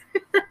better.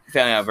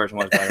 Family Guy version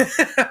was better.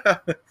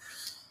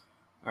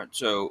 All right,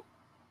 so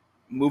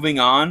moving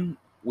on,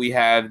 we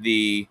have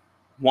the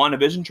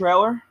WandaVision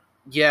trailer.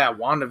 Yeah,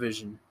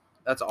 WandaVision.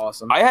 That's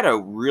awesome.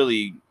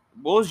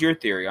 What was your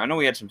theory? I know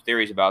we had some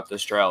theories about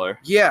this trailer.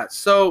 Yeah,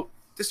 so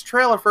this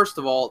trailer, first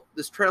of all,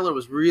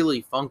 was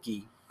really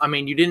funky. I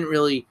mean, you didn't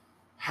really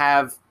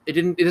have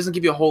it doesn't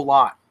give you a whole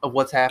lot of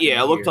what's happening.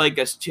 Yeah, it looked like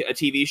a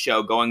TV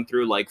show going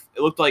through it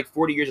looked like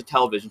 40 years of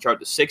television. Start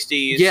the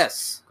 60s.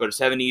 Yes. Go to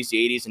 70s, the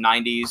 80s, and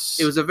 90s.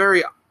 It was a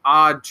very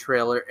odd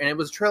trailer, and it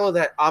was a trailer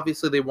that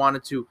obviously they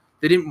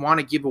didn't want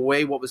to give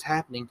away what was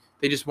happening.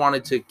 They just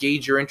wanted to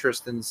gauge your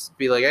interest and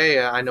be like,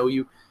 hey, I know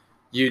you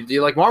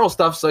like Marvel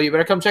stuff, so you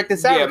better come check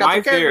this out. Yeah,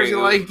 my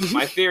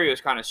theory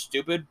was kind of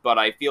stupid, but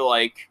I feel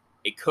like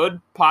it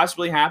could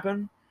possibly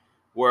happen.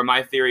 Where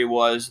my theory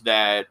was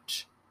that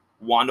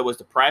Wanda was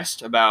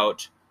depressed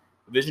about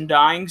Vision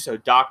dying, so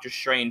Doctor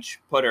Strange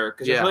put her,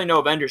 because there's really no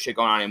Avengers shit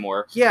going on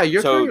anymore. Yeah,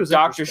 your theory was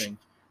interesting.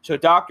 So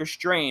Doctor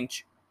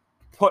Strange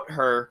put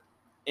her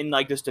in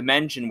like this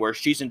dimension where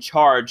she's in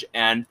charge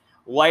and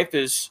life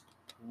is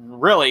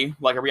really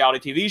like a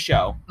reality TV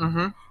show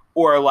Mm-hmm.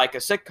 or like a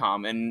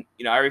sitcom, and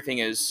everything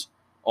is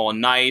all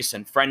nice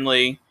and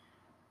friendly.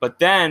 But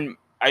then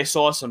I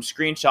saw some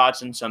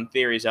screenshots and some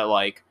theories that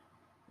like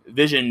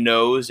Vision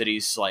knows that he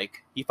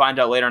finds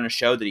out later on the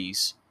show that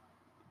he's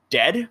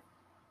dead.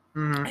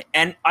 Mm-hmm.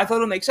 And I thought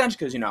it would make sense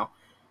because,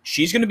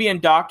 she's going to be in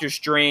Doctor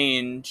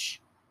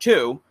Strange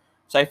too.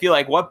 So I feel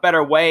like what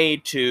better way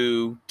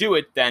to do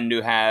it than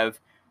to have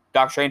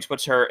Doctor Strange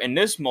puts her in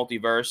this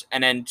multiverse,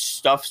 and then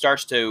stuff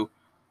starts to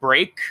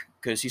break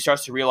because he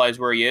starts to realize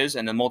where he is,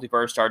 and the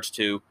multiverse starts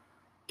to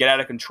get out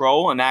of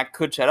control, and that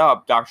could set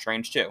up Doctor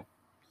Strange too.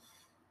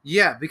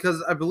 Yeah,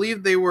 because I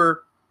believe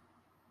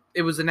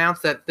it was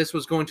announced that this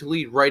was going to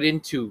lead right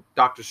into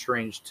Doctor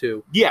Strange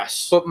too.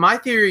 Yes. But my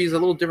theory is a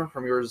little different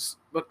from yours,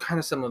 but kind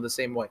of similar the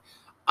same way.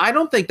 I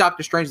don't think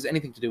Doctor Strange has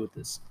anything to do with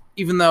this,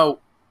 even though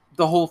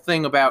the whole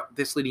thing about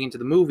this leading into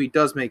the movie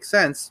does make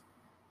sense.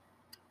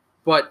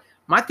 But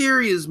my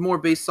theory is more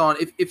based on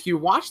if you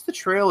watch the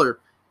trailer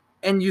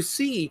and you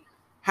see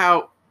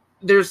how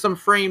there's some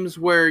frames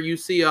where you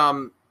see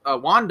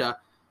Wanda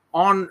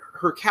on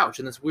her couch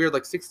in this weird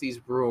like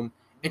 60s room,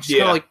 and she's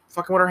kind of like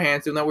fucking with her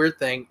hands doing that weird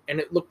thing, and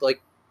it looked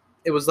like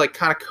it was like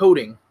kind of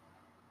coding.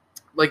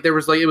 Like there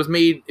was like it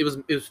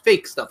was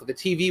fake stuff. Like the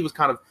TV was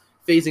kind of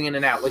phasing in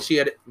and out. Like she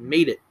had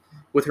made it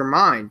with her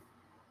mind.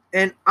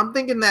 And I'm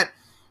thinking that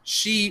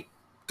she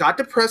got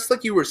depressed,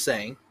 like you were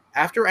saying,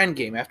 after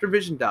Endgame, after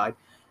Vision died,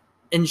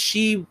 and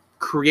she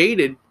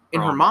created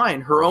in her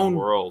mind her own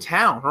world.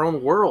 town, her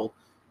own world.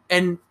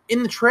 And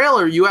in the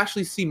trailer, you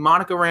actually see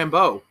Monica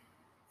Rambeau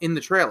in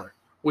the trailer,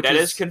 which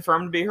is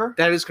confirmed to be her.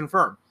 That is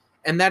confirmed,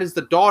 and that is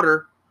the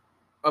daughter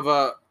of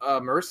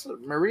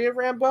Maria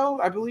Rambeau,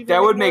 I believe.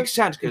 That would make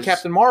sense because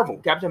Captain Marvel.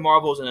 Captain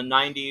Marvel's in the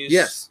 90s.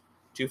 Yes.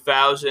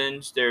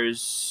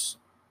 2000s.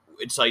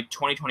 It's like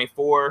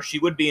 2024. She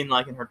would be in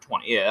her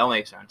 20s. Yeah, that'll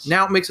make sense.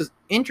 Now, what makes it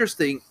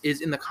interesting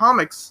is in the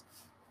comics,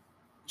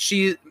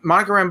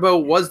 Monica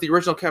Rambeau was the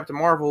original Captain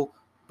Marvel,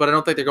 but I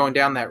don't think they're going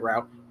down that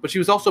route. But she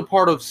was also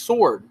part of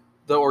SWORD,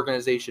 the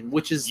organization,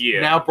 which is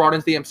now brought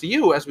into the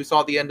MCU, as we saw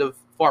at the end of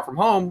Far From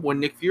Home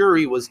when Nick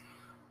Fury was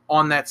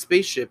on that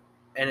spaceship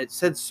and it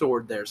said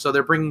SWORD there. So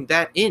they're bringing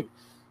that in.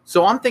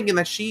 So I'm thinking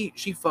that she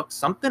fucked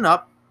something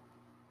up,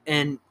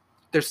 and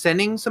they're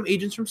sending some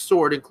agents from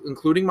SWORD,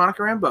 including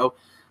Monica Rambeau,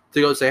 to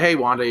go say, "Hey,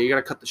 Wanda, you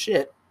gotta cut the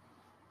shit."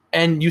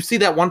 And you see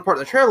that one part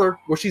in the trailer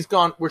where she's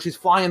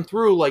flying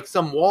through like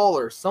some wall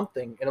or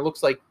something, and it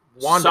looks like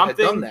Wanda had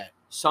done that.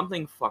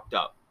 Something fucked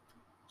up.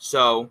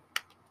 So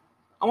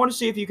I want to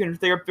see if you can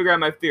figure out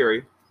my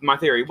theory.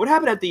 What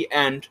happened at the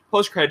end,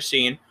 post-credit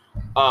scene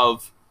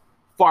of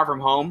Far From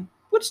Home?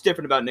 What's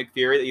different about Nick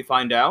Fury that you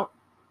find out?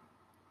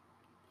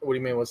 What do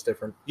you mean? What's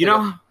different?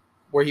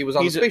 Where he was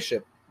on the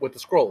spaceship with the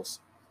Skrulls.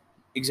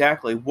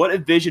 Exactly. What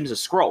if Vision is a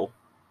Skrull?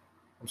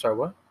 I'm sorry,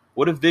 what?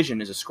 What if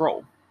Vision is a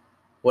Skrull?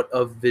 What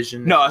if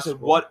Vision? No, I said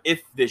what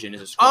if Vision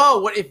is a Skrull?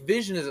 Oh, what if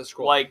Vision is a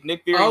Skrull? Like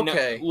Nick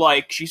Fury,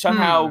 like she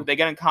somehow they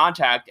get in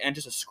contact and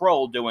just a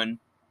Skrull doing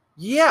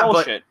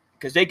bullshit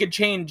because they could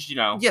change,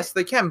 Yes,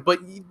 they can, but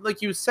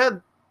like you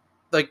said,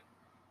 like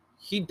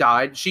he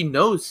died. She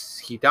knows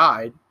he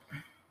died.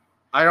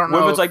 I don't know.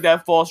 What if it's like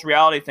that false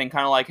reality thing,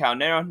 kind of like how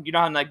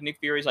how like Nick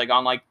Fury's like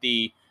on like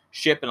the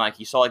ship and like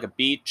he saw like a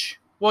beach.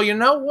 Well, you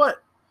know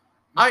what?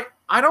 I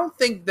don't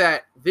think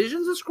that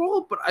Vision's a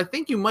Skrull, but I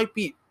think you might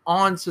be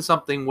on to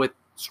something with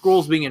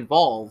Skrulls being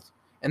involved,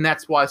 and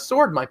that's why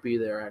SWORD might be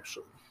there,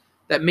 actually.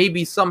 That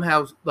maybe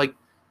somehow, like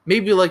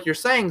you're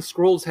saying,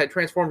 Skrulls had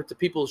transformed into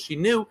people she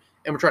knew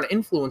and were trying to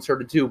influence her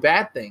to do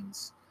bad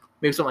things.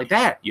 Maybe something like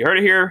that. You heard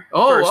it here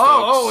first,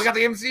 folks. We got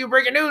the MCU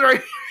breaking news right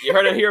here. You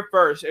heard it here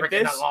first.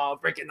 Breaking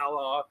the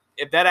law.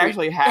 If that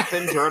actually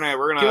happens, we're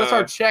gonna give us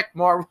our check,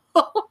 Marvel.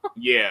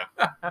 Yeah,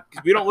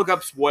 because we don't look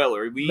up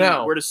spoiler.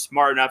 We're just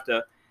smart enough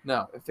to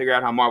figure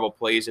out how Marvel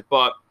plays it.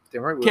 But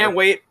can't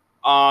wait.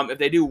 If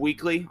they do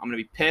weekly, I'm gonna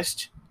be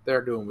pissed.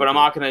 They're doing, but I'm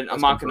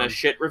not gonna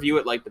shit review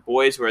it like The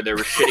Boys, where they were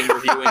shitting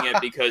reviewing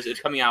it because it's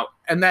coming out.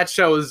 And that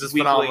show is just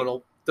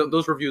phenomenal.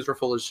 Those reviews are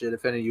full of shit.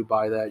 If any of you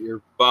buy that,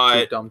 you're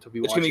too dumb to be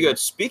watching. It's gonna be good.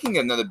 Speaking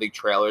of another big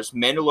trailers,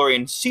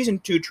 Mandalorian Season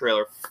 2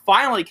 trailer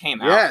finally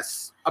came out.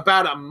 Yes,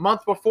 about a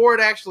month before it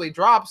actually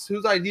drops.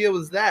 Whose idea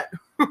was that?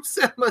 Who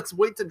said let's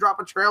wait to drop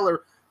a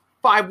trailer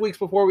 5 weeks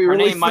before we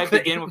release? Her name might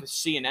begin with a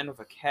C and end with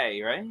a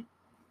K, right?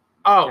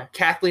 Oh, okay.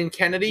 Kathleen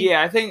Kennedy.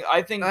 Yeah, I think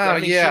she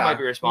might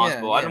be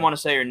responsible. Yeah. I didn't want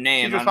to say her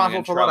name. She's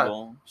responsible for a lot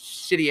of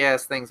shitty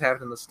ass things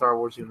happening in the Star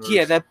Wars universe.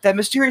 Yeah, that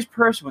mysterious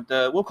person with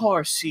we'll call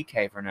her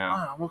CK for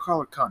now. Oh, we'll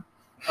call her cunt.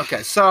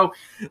 Okay, so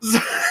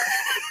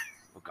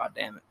oh, God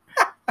damn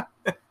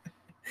it.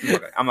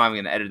 Okay, I'm not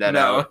even gonna edit that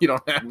out. No, you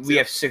don't have to. We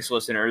have 6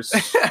 listeners.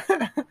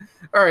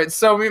 All right,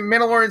 so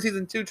Mandalorian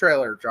Season 2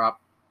 trailer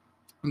dropped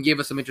and gave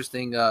us some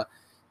interesting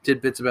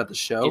tidbits about the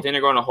show. You think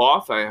they're going to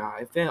Hoth?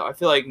 I feel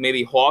like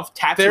maybe Hoth,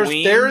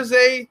 Tatooine. There's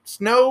a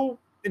snow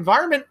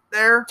environment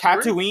there.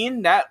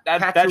 Tatooine, that's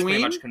pretty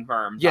Tatooine? much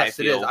confirmed. Yes,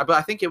 it is. But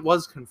I think it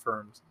was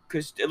confirmed.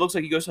 Because it looks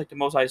like he goes to like the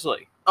Mos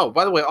Eisley. Oh,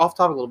 by the way, off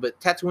topic a little bit.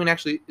 Tatooine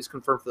actually is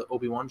confirmed for the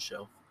Obi-Wan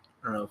show.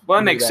 I don't know. Well,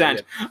 that makes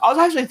sense. Yet. I was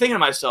actually thinking to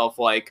myself,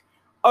 like,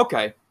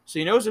 okay, so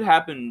you know what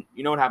happened.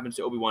 You know what happens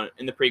to Obi-Wan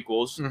in the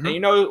prequels, and you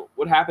know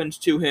what happens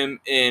to him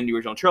in the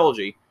original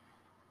trilogy.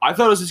 I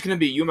thought it was just going to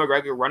be Ewan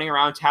McGregor running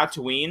around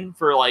Tatooine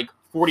for like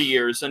 40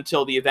 years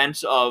until the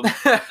events of.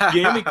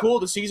 You know, it'd be cool.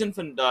 The season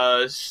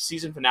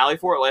finale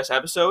for it, last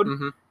episode,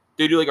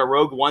 they do like a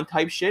Rogue One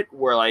type shit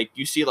where like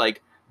you see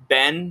like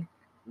Ben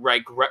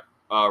like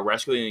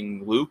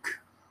rescuing Luke.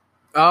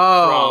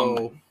 Oh.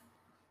 From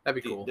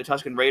that'd be cool. The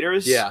Tusken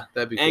Raiders. Yeah,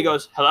 that'd be cool. And he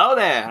goes, "Hello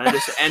there," and it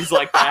just ends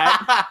like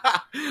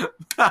that.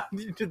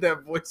 You did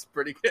that voice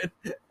pretty good.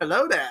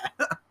 Hello there.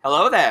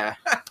 Hello there.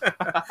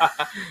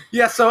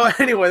 Yeah, so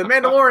anyway, The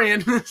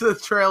Mandalorian, the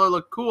trailer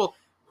looked cool.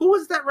 Who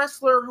was that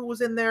wrestler who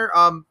was in there?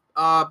 Oh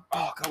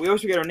god, we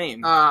always forget her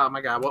name. Oh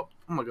my god, what's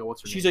her name?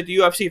 She's like the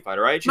UFC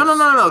fighter, right?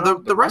 No.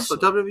 The wrestler,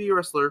 WWE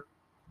wrestler.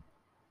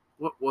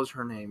 What was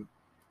her name?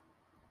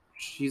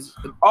 She's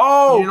you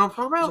know what I'm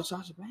talking about? Is it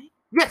Sasha Banks?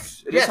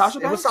 Yes, it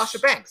was Sasha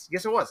Banks.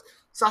 Yes, it was.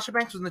 Sasha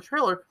Banks was in the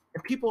trailer,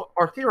 and people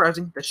are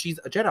theorizing that she's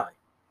a Jedi.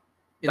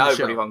 That was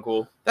pretty fun,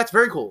 cool. That's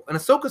very cool. And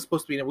Ahsoka's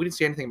supposed to be in it. We didn't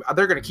see anything.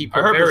 They're going to keep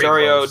her. I heard very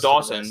Rosario close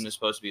Dawson is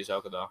supposed to be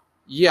Ahsoka, though.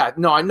 Yeah,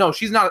 no, I know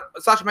she's not.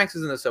 Sasha Banks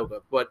is in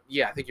Ahsoka, but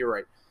yeah, I think you're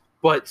right.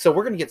 But so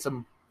we're going to get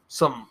some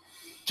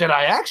Jedi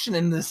action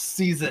in this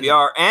season. We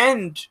are,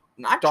 and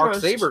not Dark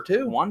just Saber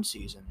too. One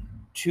season,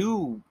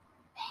 2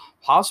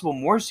 possible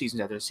more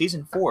seasons after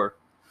season 4.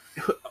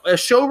 A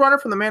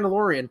showrunner from The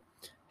Mandalorian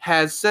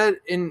has said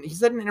in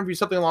an interview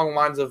something along the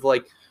lines of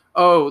like,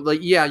 oh, like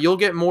yeah, you'll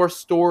get more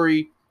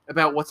story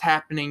about what's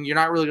happening. You're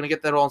not really going to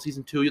get that all in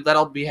season 2.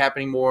 That'll be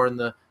happening more in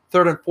the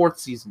 3rd and 4th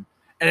season.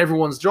 And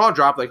everyone's jaw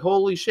dropped like,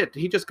 holy shit,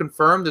 did he just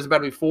confirm there's about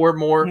to be 4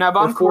 more? Now, if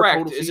I'm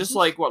correct, is this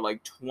like, what,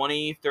 like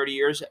 20, 30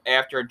 years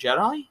after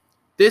Jedi?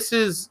 This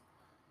is,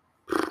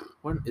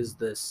 when is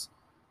this?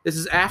 This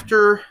is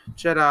after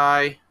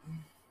Jedi.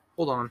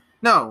 Hold on.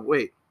 No,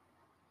 wait.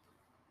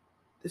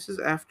 This is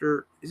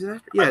after, is it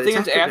after? Yeah, I think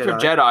it's after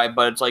Jedi,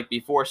 but it's like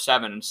before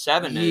 7. And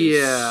 7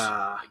 is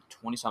like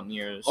 20-something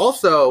years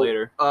also,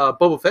 later.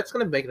 Boba Fett's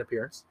going to make an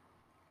appearance.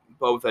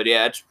 Boba Fett,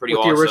 yeah, it's pretty with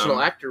awesome. The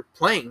original actor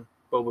playing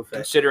Boba Fett.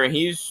 Considering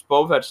he's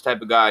Boba Fett's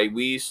type of guy,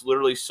 we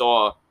literally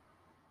saw,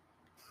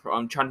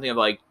 I'm trying to think of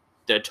like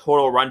the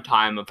total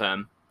runtime of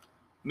him.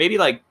 Maybe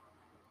like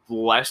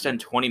less than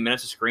 20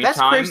 minutes of screen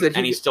time,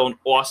 and he's still an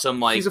awesome,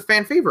 like... He's a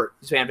fan favorite.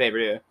 He's a fan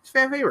favorite, yeah. He's a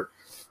fan favorite.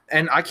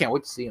 And I can't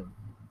wait to see him.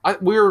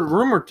 We were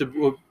rumored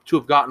to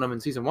have gotten him in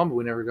season 1, but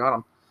we never got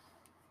him.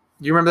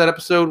 Do you remember that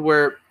episode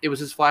where it was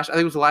his flash? I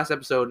think it was the last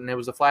episode, and it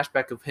was a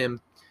flashback of him,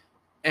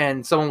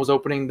 and someone was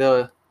opening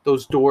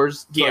those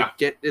doors. To,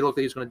 like, it looked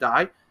like he was going to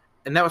die,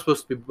 and that was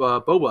supposed to be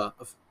Boba,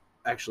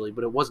 actually,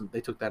 but it wasn't.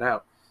 They took that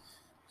out,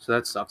 so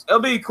that sucks. It'll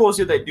be cool to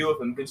see what they do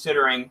with him,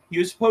 considering he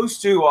was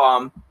supposed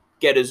to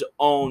get his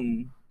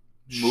own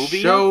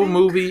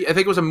movie. I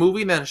think it was a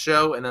movie and then a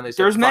show, and then they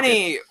said, there's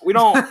many. We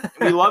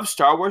love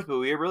Star Wars, but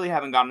we really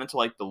haven't gotten into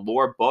like the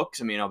lore books.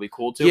 I mean, it'll be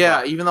cool too.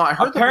 Yeah, even though I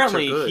heard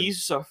apparently he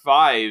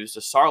survives the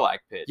Sarlacc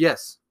pit.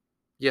 Yes,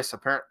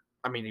 apparently.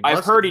 I mean,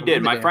 I've heard he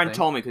did. My friend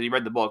told me because he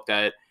read the book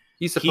that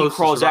he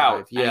crawls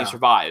out and he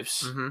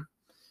survives,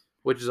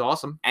 which is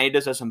awesome. And he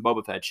does have some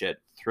Boba Fett shit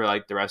through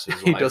like the rest of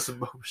his life. He does some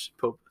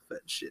Boba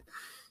Fett shit.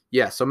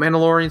 Yeah, so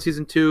Mandalorian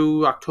season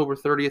 2, October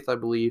 30th, I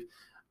believe.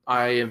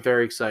 I am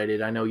very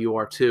excited. I know you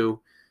are too.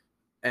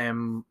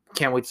 And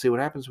can't wait to see what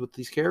happens with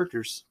these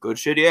characters. Good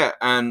shit, yeah.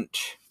 And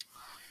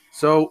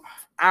so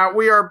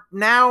we are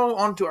now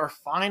on to our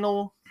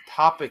final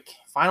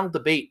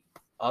debate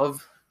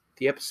of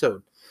the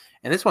episode.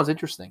 And this one's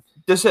interesting.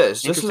 This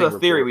is a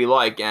theory we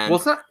like. And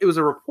it was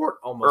a report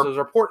almost. It was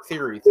a report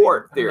theory.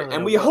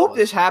 And we hope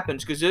this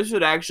happens because this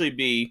would actually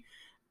be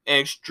an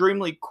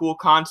extremely cool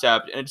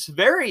concept. And it's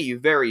very,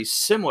 very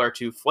similar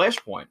to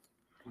Flashpoint.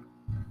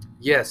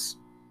 Yes.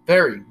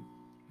 Very,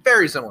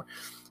 very similar.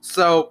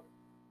 So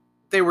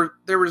there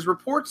was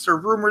reports or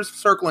rumors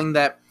circling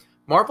that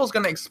Marvel's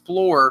going to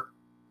explore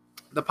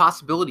the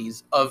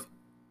possibilities of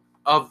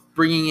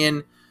bringing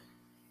in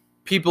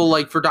people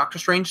like for Doctor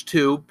Strange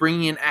 2,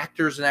 bringing in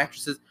actors and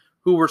actresses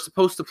who were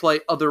supposed to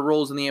play other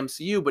roles in the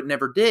MCU but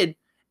never did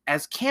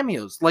as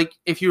cameos. Like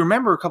if you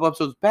remember a couple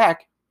episodes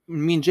back,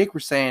 me and Jake were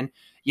saying,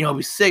 it'd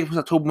be sick if it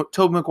was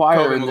Tobey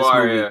Maguire in this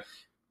movie. Yeah.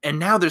 And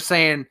now they're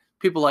saying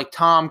people like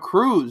Tom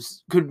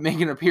Cruise could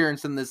make an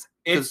appearance in this.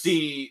 It's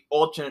the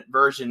alternate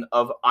version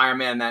of Iron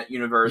Man in that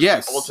universe.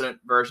 Yes. The alternate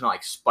version of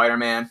like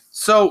Spider-Man.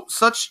 So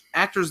such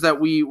actors that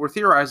we were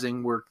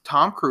theorizing were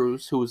Tom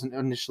Cruise, who was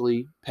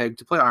initially pegged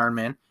to play Iron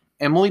Man,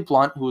 Emily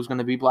Blunt, who was going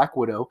to be Black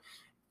Widow,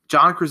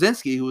 John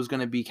Krasinski, who was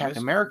going to be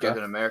Captain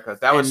America.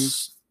 That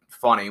was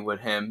funny with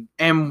him.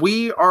 And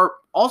we are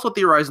also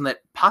theorizing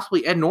that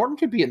possibly Ed Norton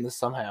could be in this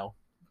somehow.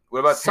 What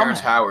about Terrence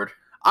Howard?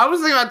 I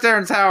was thinking about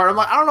Terrence Howard. I'm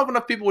like, I don't know if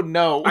enough people would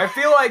know. I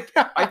feel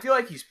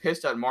like he's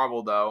pissed at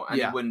Marvel though, and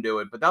he wouldn't do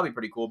it. But that'd be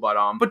pretty cool.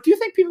 But do you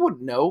think people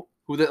would know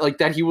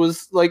that he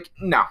was like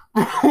No,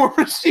 War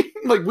Machine.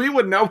 Like we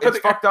would know, it's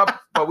fucked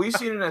up. But we've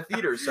seen it in a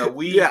theater, so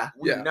we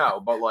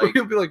know. But like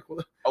we'd be like,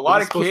 a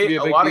lot of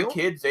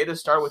kids, they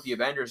just start with the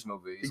Avengers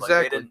movies. Exactly.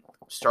 Like they didn't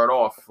start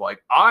off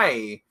like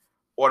I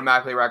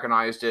automatically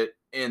recognized it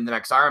in the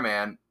next Iron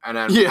Man, and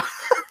then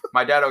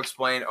my dad will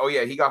explain, oh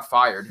yeah, he got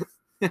fired.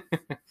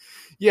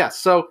 Yeah.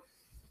 So,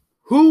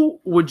 who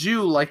would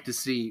you like to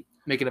see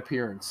make an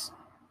appearance?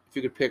 If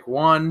you could pick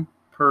one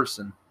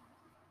person.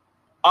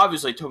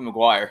 Obviously, Tobey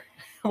Maguire.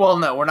 Well,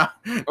 no, we're not.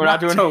 We're not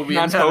doing Toby.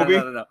 not Toby.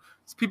 No.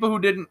 It's people who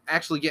didn't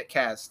actually get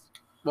cast.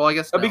 Well, I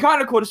guess it'd be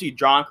kind of cool to see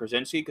John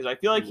Krasinski because I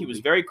feel like he was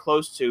very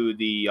close to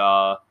the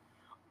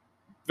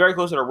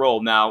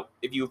role. Now,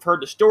 if you've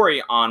heard the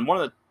story on one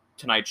of the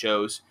Tonight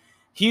shows,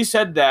 he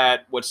said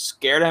that what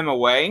scared him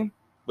away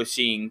was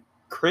seeing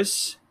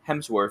Chris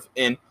Hemsworth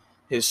in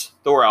his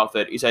Thor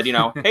outfit. He said,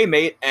 hey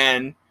mate,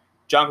 and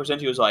John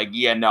Krasinski was like,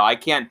 yeah, no, I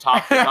can't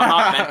top this. I'm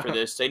not meant for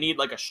this. They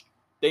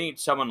need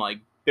someone like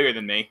bigger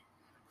than me.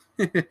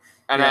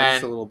 And then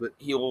just a little bit.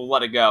 He will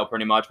let it go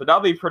pretty much. But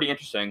that'll be pretty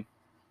interesting.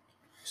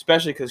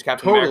 Especially because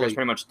Captain America is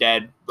pretty much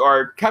dead.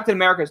 Or Captain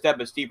America is dead,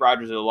 but Steve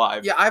Rogers is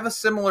alive. Yeah, I have a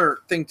similar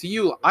thing to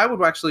you. I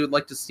would actually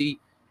like to see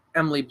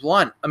Emily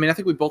Blunt. I mean, I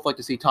think we both like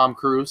to see Tom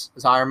Cruise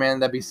as Iron Man.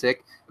 That'd be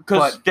sick.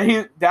 Because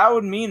that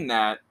would mean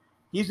that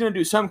he's going to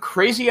do some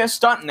crazy-ass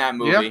stunt in that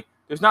movie. Yeah.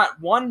 There's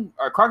not one,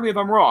 or correct me if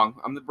I'm wrong,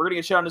 we're going to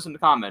get shit on this in the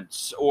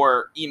comments,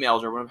 or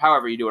emails, or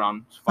however you do it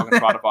on fucking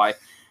Spotify.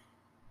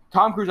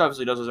 Tom Cruise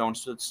obviously does his own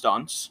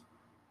stunts.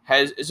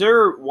 Is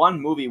there one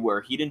movie where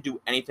he didn't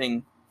do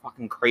anything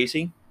fucking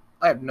crazy?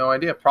 I have no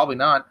idea. Probably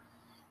not.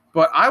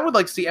 But I would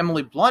like to see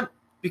Emily Blunt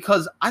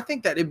because I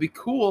think that it'd be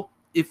cool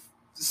if,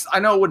 I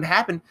know it wouldn't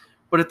happen,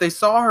 but if they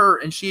saw her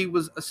and she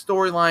was a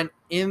storyline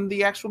in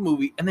the actual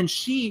movie, and then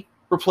she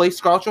replaced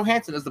Scarlett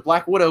Johansson as the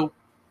Black Widow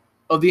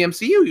of the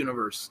MCU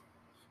universe.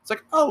 It's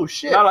like, oh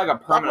shit. Not like a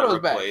permanent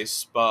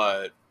replace,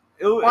 but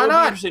it would be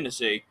interesting to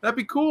see. That'd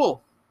be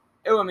cool.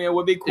 It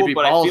would be cool,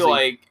 but ballsy. I feel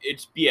like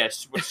it's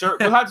BS.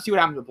 We'll have to see what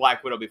happens with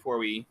Black Widow before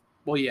we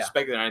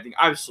speculate on anything.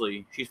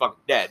 Obviously, she's fucking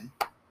dead.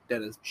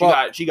 Dead as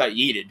she got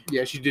yeeted.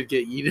 Yeah, she did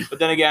get yeeted. But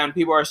then again,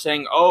 people are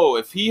saying, oh,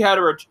 if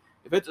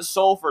it's a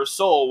soul for a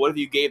soul, what if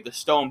you gave the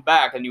stone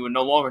back and you would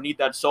no longer need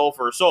that soul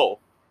for a soul?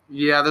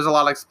 Yeah, there's a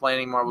lot of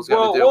explaining Marvel's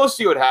got to do. We'll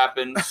see what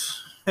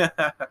happens.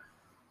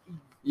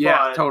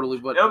 Yeah, totally.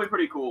 But it'll be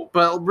pretty cool.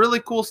 But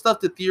really cool stuff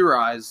to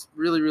theorize.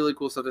 Really, really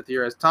cool stuff to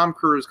theorize. Tom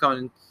Cruise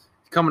coming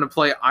to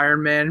play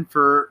Iron Man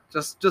for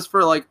just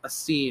for like a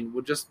scene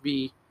would just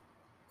be,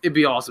 it'd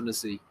be awesome to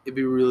see. It'd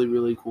be really,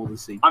 really cool to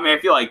see. I mean, I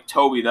feel like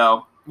Toby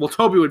though. Well,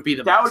 Toby would be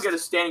the that best. Would get a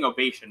standing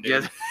ovation,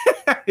 dude.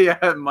 Yeah, yeah,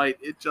 it might.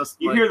 It just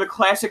you hear the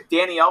classic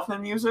Danny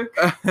Elfman music,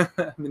 and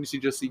then you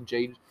should just see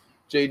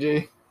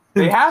JJ.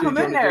 They have him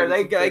in there.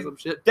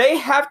 They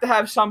have to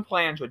have some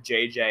plans with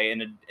JJ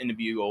in the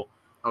Bugle.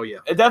 Oh yeah,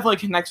 it definitely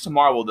connects to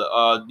Marvel.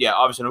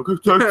 Obviously no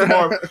connects to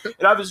Marvel.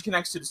 It obviously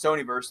connects to the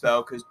Sonyverse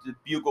though, because the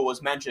Bugle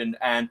was mentioned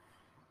and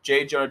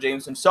J. Jonah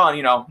Jameson's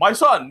son. My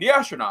son, the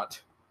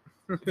astronaut.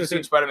 If you've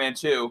seen Spider-Man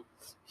 2,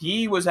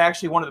 he was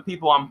actually one of the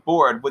people on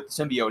board with the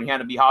symbiote. And he had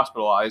to be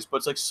hospitalized, but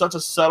it's like such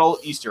a subtle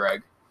Easter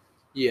egg.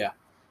 Yeah.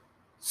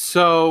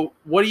 So,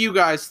 what do you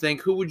guys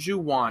think? Who would you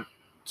want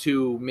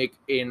to make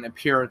an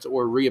appearance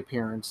or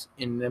reappearance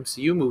in an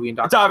MCU movie? In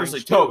It's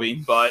obviously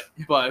Toby, but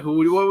what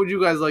would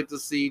you guys like to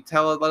see?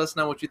 Let us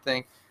know what you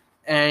think,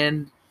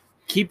 and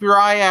keep your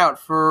eye out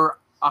for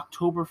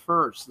October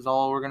 1st. Is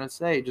all we're gonna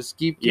say. Just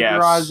keep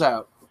your eyes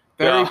out.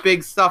 Very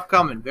big stuff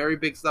coming. Very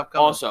big stuff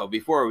coming. Also,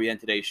 before we end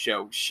today's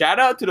show, shout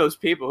out to those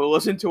people who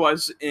listen to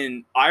us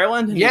in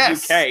Ireland and the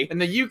UK. In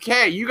the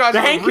UK. You guys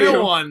are the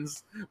real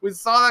ones. We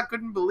saw that,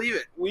 couldn't believe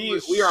it. We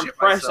are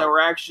impressed that we're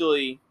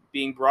actually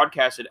being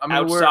broadcasted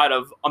outside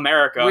of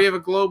America. We have a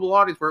global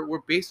audience.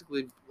 We're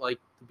basically like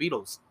the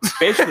Beatles.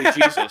 Basically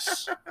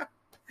Jesus.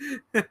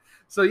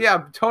 So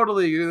yeah,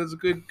 totally. That's a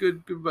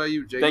good by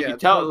you, Jay. Thank you.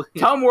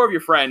 Tell more of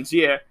your friends.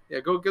 Yeah. Yeah.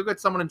 Go get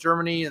someone in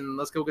Germany, and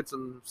let's go get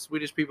some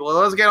Swedish people.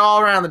 Let's get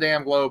all around the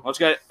damn globe. Let's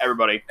get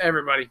everybody.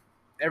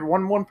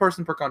 One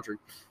person per country.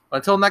 But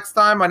until next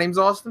time, my name's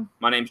Austin.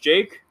 My name's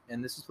Jake,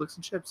 and this is Flix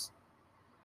and Chips.